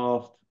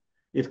Microsoft.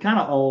 It's kind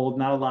of old.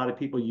 Not a lot of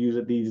people use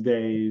it these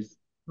days.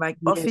 like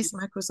Office,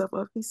 Microsoft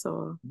Office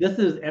or This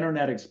is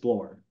Internet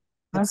Explorer.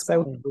 That's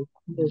how Explorer.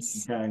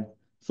 yes. Okay.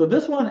 So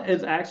this one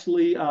is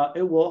actually,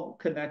 it will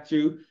connect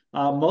you.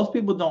 Most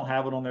people don't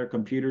have it on their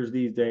computers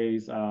these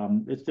days.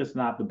 It's just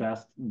not the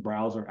best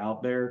browser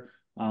out there.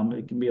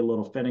 It can be a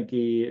little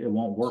finicky. It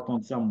won't work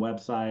on some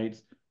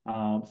websites.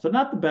 So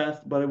not the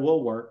best, but it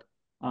will work.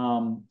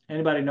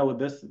 Anybody know what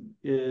this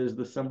is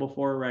the symbol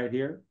for right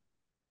here?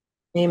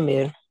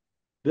 Email.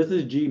 This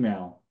is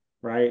Gmail,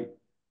 right?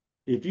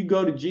 If you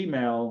go to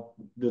Gmail,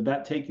 does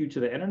that take you to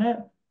the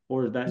internet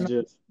or is that No.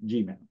 just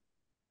Gmail?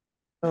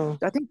 Oh,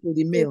 I think to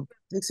the mail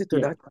takes you to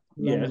Yeah. that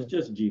particular Yeah, it's mail.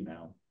 just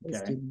Gmail.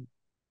 Yes, Okay.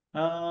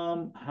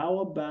 Gmail. How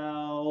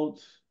about,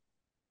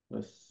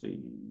 let's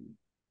see.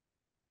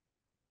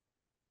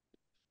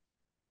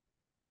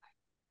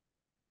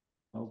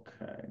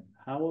 Okay.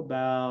 How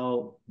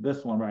about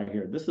this one right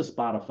here? This is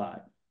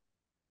Spotify.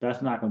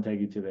 That's not going to take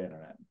you to the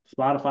internet.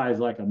 Spotify is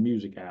like a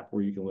music app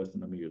where you can listen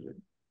to music.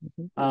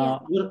 Mhm.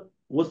 Yeah.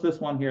 What's this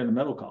one here in the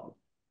middle called?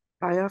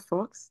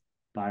 Firefox.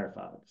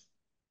 Firefox.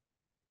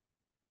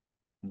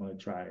 I'm going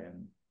to try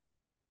and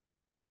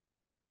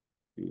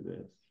do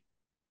this.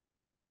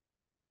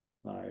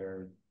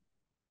 Firefox.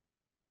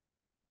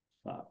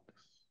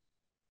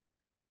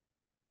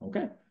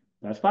 Okay,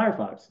 that's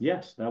Firefox.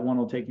 Yes, that one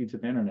will take you to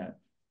the internet.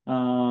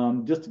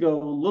 Just to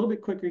go a little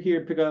bit quicker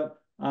here, pick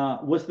up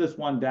what's this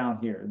one down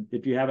here?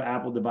 If you have an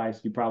Apple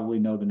device, you probably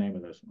know the name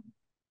of this one.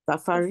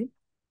 Safari.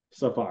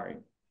 Safari.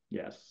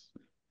 Yes.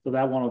 So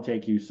that one will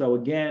take you. So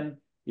again,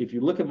 if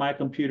you look at my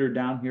computer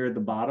down here at the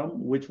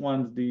bottom, which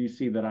ones do you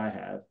see that I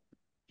have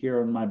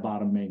here on my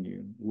bottom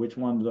menu? Which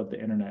ones of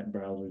the internet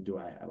browsers do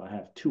I have? I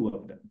have two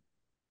of them.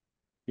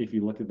 If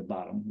you look at the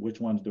bottom, which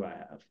ones do I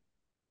have?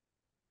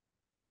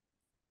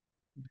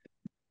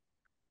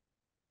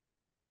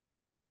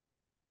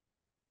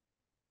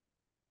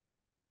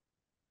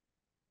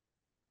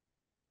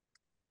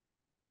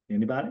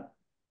 Anybody? I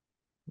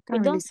We can't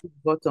really don't. see the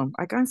bottom.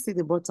 I can't see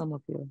the bottom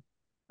of your.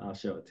 I'll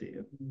show it to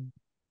you. Mm,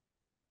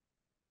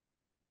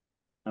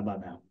 How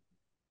about now?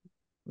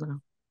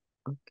 No.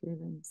 Okay,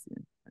 let me see.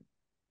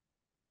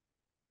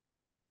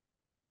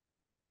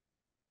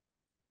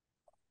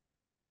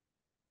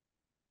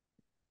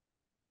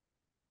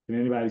 Can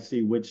anybody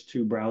see which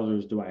two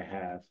browsers do I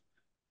have?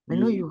 I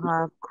know Usually, you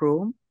have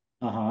Chrome,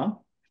 uh-huh.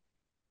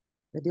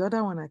 but the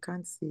other one I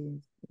can't see.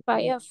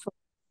 Firefox,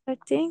 I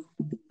think.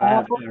 I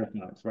have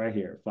Firefox right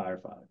here,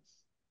 Firefox.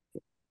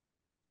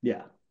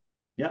 Yeah.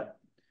 Yep.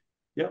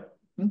 Yep.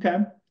 Okay.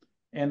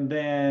 And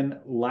then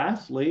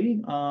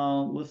lastly,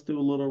 let's do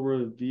a little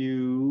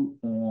review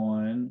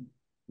on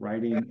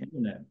writing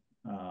internet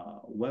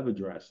web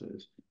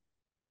addresses.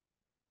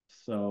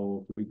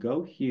 So if we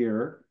go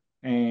here,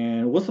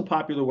 and what's a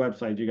popular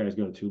website you guys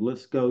go to?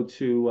 Let's go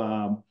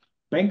to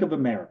Bank of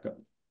America.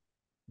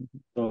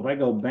 So if I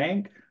go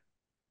bank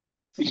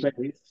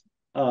space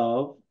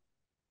of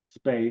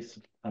space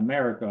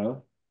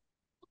America.com,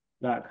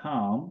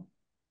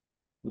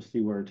 let's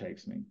see where it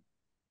takes me.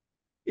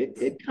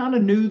 It kind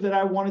of knew that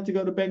I wanted to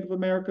go to Bank of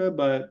America,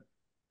 but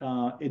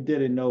it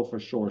didn't know for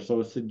sure. So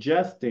it's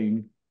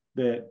suggesting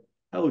that,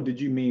 oh, did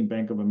you mean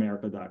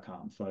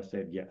bankofamerica.com? So I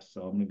said yes.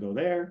 So I'm going to go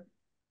there.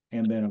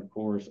 And then, of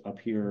course, up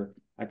here,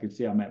 I can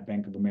see I'm at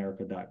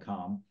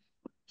bankofamerica.com.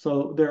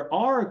 So there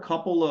are a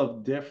couple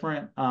of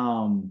different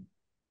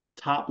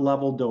top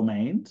level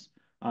domains.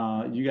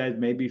 You guys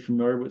may be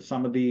familiar with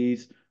some of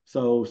these.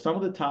 So some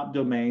of the top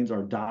domains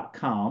are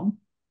 .com,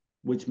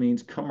 which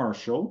means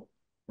commercial,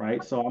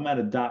 right? So I'm at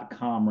a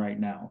 .com right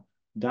now.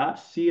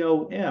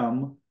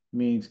 .com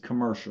means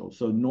commercial.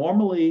 So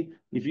normally,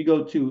 if you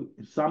go to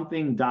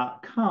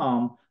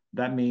something.com,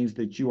 that means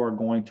that you are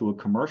going to a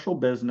commercial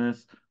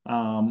business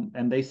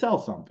and they sell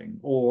something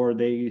or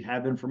they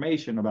have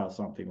information about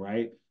something,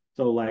 right?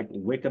 So like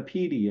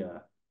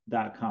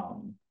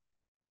wikipedia.com.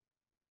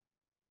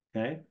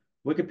 Okay.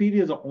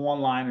 Wikipedia is an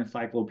online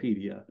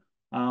encyclopedia.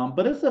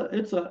 But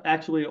it's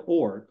actually an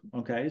org.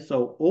 Okay.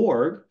 So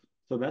org,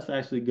 so that's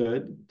actually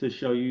good to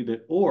show you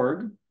that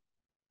org.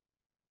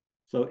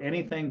 So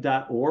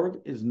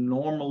anything.org is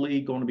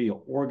normally going to be an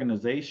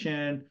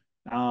organization,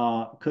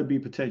 could be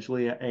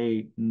potentially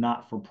a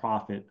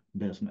not-for-profit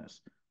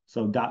business.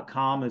 So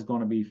 .com is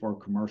going to be for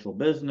commercial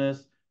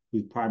business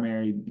whose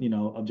primary,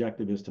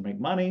 objective is to make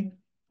money.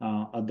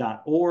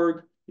 A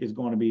 .org is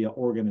going to be an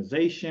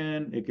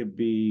organization. It could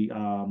be,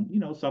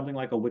 something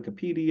like a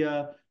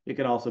Wikipedia. It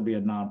could also be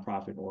a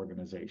nonprofit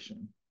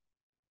organization.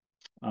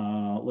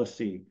 Let's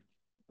see.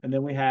 And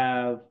then we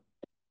have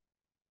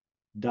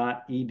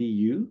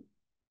 .edu.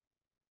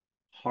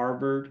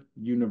 Harvard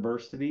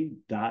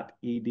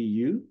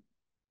University.edu.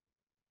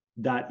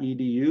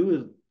 .edu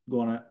is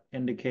going to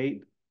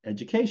indicate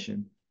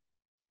education,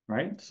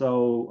 right?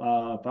 So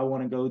if I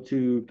want to go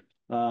to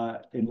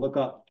and look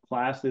up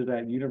classes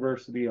at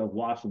University of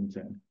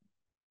Washington,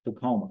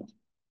 Tacoma,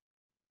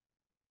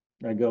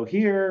 I go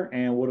here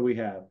and what do we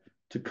have?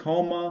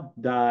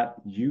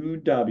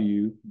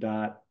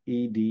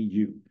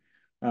 tacoma.uw.edu.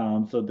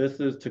 So this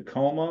is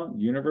Tacoma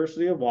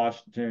University of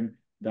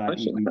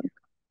Washington.edu.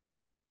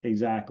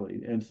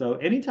 Exactly. And so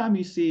anytime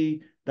you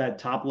see that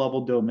top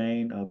level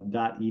domain of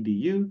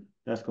 .edu,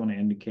 that's going to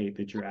indicate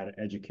that you're at an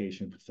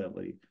education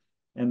facility.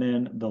 And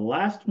then the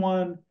last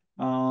one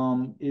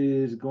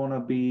is going to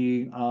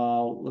be,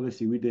 let me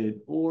see, we did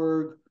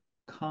org,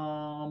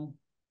 com,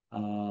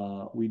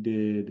 we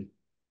did,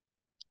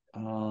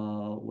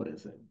 what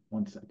is it?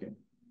 One second.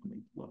 Let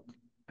me look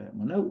at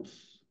my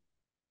notes.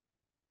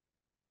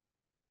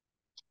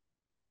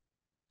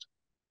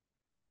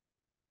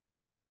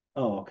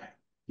 Oh, okay.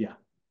 Yeah,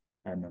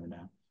 I remember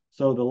now.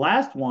 So the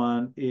last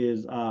one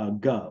is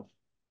gov.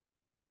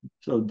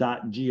 So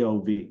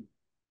 .gov.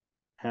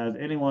 Has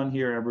anyone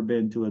here ever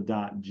been to a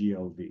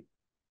 .gov?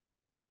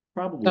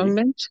 Probably.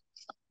 Government?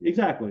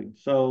 Exactly.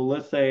 So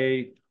let's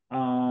say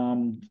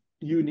you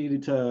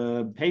needed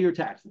to pay your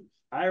taxes,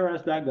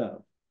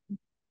 irs.gov,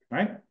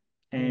 right?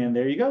 And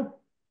there you go.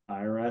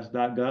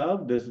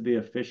 irs.gov. This is the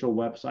official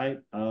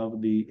website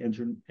of the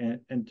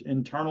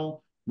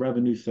Internal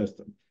Revenue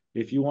System.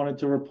 If you wanted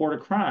to report a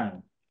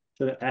crime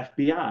to the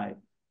FBI,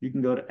 you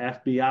can go to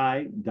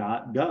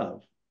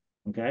fbi.gov.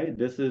 Okay,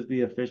 this is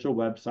the official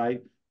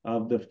website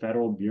of the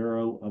Federal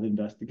Bureau of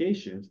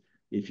Investigations.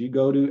 If you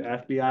go to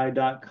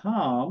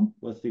fbi.com,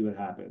 let's see what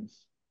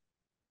happens.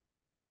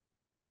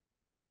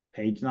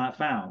 Page not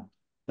found.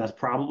 That's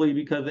probably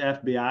because the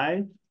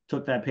FBI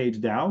took that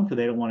page down because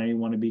they don't want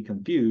anyone to be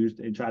confused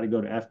and try to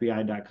go to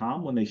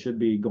fbi.com when they should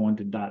be going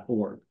to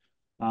 .org.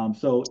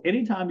 So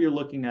anytime you're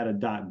looking at a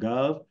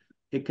 .gov,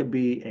 it could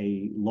be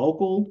a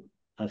local,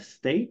 a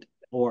state,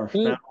 or a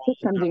federal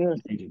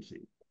government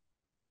agency.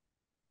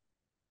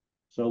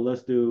 So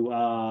let's do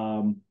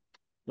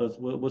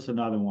what's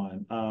another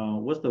one?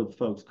 What's the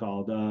folks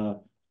called?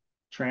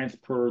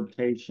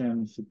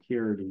 Transportation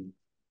Security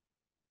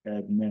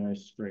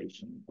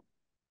Administration.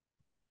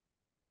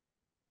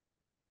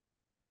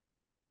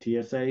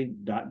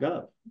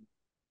 TSA.gov.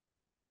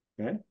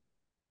 Okay.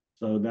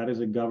 So that is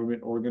a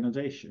government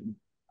organization.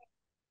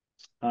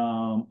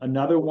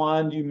 Another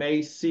one you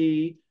may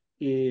see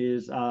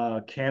is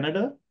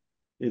Canada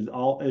is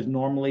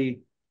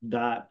normally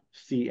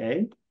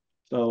 .ca.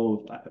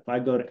 So if I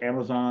go to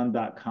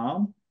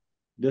Amazon.com,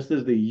 this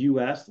is the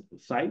US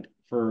site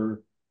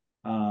for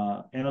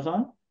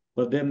Amazon,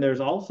 but then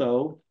there's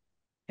also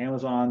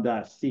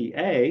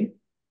Amazon.ca,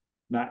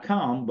 not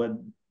com, but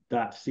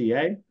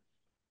 .ca.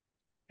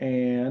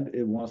 And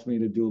it wants me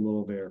to do a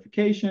little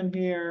verification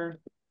here.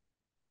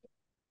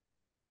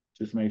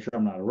 Just make sure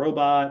I'm not a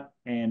robot.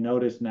 And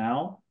notice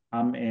now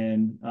I'm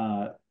in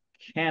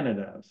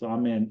Canada. So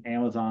I'm in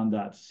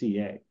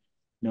Amazon.ca.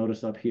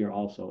 Notice up here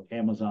also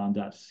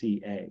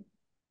Amazon.ca.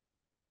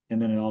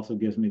 And then it also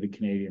gives me the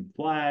Canadian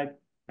flag.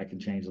 I can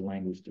change the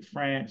language to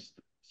France.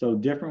 So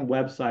different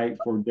website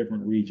for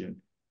different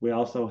region. We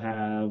also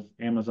have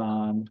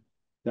Amazon.co.uk.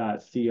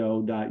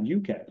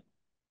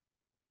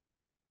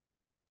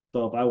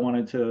 So if I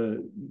wanted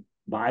to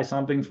buy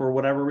something for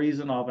whatever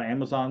reason off of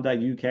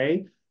Amazon.uk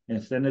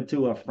and send it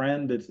to a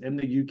friend that's in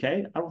the UK,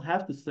 I don't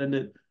have to send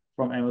it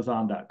from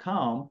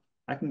Amazon.com.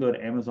 I can go to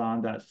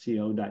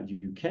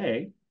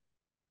Amazon.co.uk.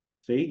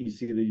 See, you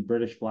see the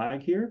British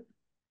flag here,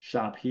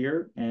 shop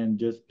here, and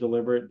just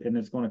deliver it. And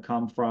it's going to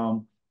come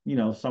from,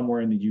 somewhere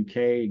in the UK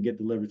and get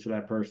delivered to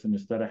that person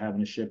instead of having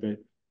to ship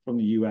it from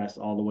the US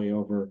all the way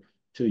over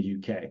to the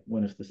UK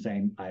when it's the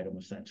same item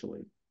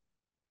essentially.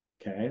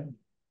 Okay.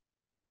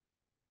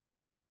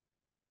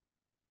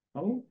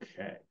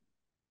 Okay.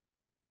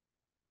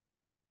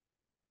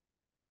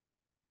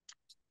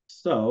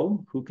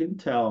 So who can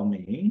tell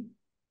me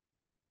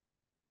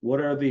what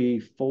are the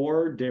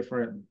 4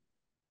 different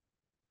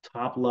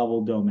top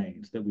level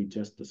domains that we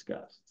just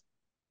discussed?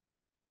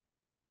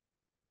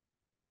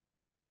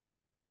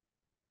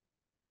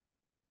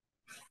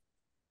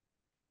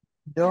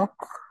 Doc.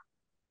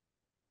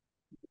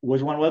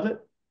 Which one was it?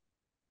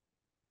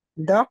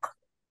 Doc.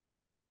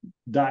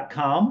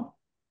 .com.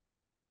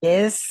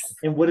 Yes.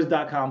 And what is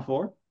 .com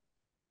for?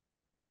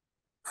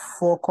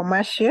 For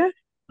commercial.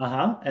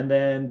 And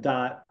then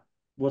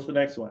what's the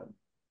next one?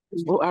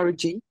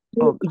 ORG.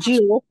 Oh,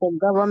 GO for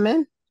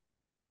government.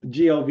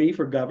 GOV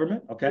for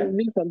government. Okay.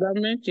 GO for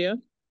government, yeah.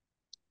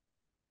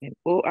 And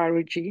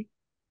ORG.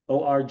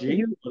 ORG.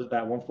 What is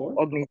that one for?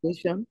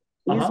 Organization.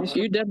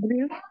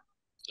 UW.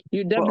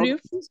 UW.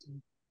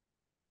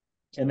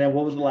 And then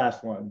what was the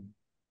last one?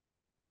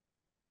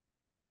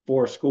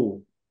 For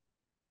school.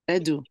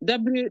 Edu.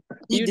 W.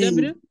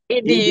 EDU.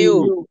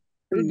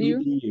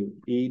 EDU.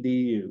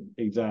 EDU.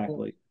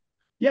 Exactly.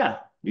 Yeah,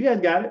 you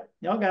guys got it.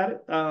 Y'all got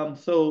it.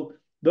 So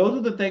those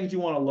are the things you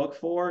want to look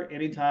for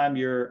anytime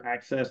you're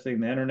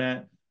accessing the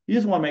internet. You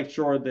just want to make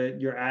sure that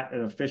you're at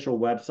an official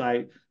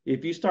website.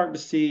 If you start to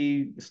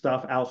see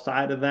stuff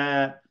outside of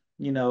that,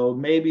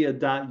 maybe a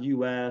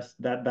 .us,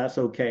 that's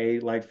okay.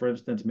 Like for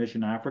instance,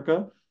 Mission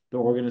Africa, the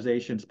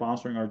organization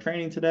sponsoring our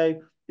training today,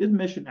 is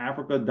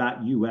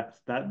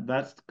missionafrica.us.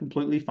 That's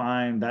completely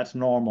fine. That's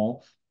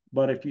normal.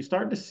 But if you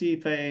start to see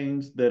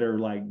things that are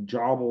like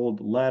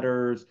jumbled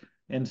letters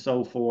and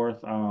so forth,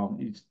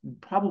 you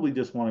probably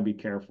just want to be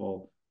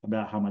careful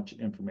about how much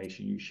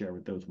information you share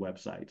with those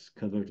websites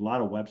because there's a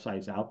lot of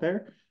websites out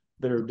there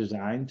that are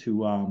designed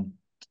to,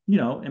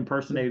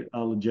 impersonate a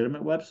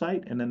legitimate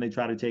website and then they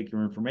try to take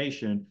your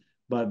information.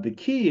 But the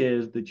key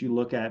is that you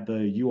look at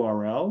the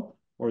URL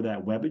or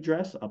that web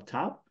address up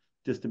top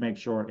just to make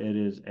sure it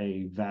is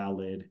a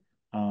valid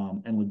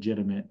and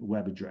legitimate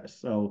web address.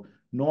 So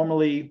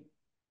normally,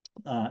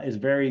 it's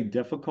very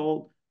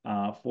difficult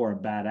for a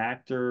bad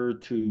actor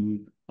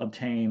to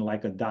obtain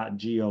like a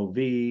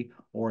 .gov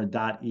or a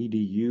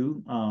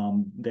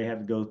 .edu. They have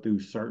to go through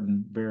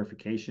certain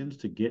verifications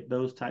to get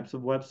those types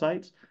of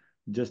websites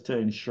just to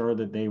ensure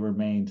that they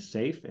remain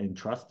safe and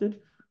trusted.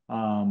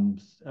 But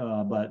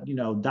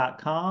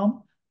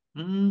 .com,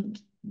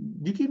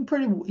 you can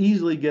pretty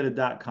easily get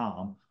a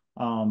 .com.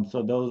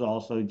 So those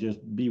also just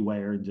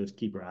beware and just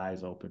keep your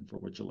eyes open for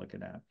what you're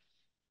looking at.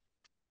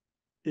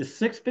 It's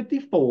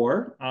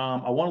 6:54.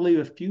 I want to leave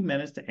a few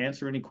minutes to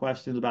answer any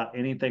questions about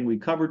anything we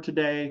covered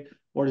today,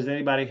 or does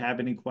anybody have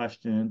any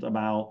questions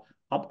about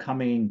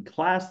upcoming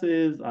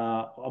classes?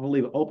 I'm going to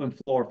leave an open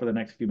floor for the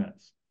next few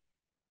minutes.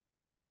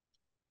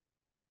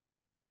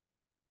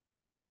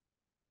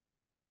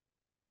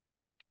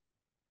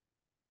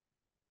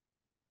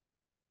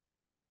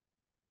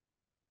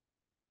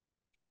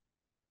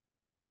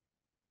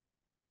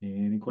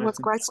 Any It was questions?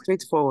 quite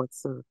straightforward,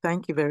 so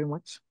thank you very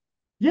much.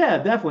 Yeah,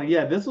 definitely.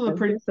 Yeah, this was a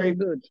pretty This is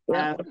straightforward good.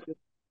 Yeah. class,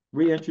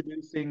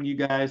 reintroducing you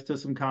guys to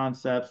some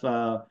concepts.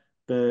 I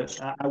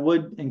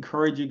would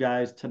encourage you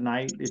guys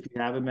tonight, if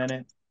you have a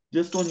minute,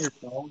 just on your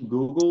phone,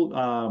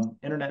 Google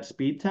internet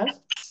speed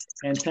test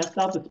and test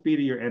out the speed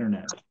of your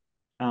internet.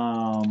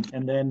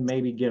 And then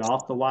maybe get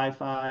off the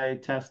Wi-Fi,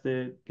 test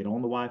it, get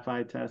on the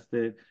Wi-Fi, test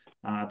it.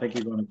 I think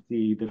you're going to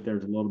see that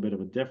there's a little bit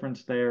of a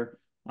difference there.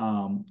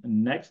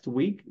 Next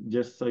week,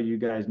 just so you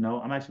guys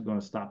know, I'm actually going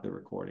to stop the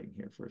recording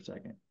here for a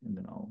second and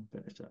then I'll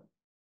finish up.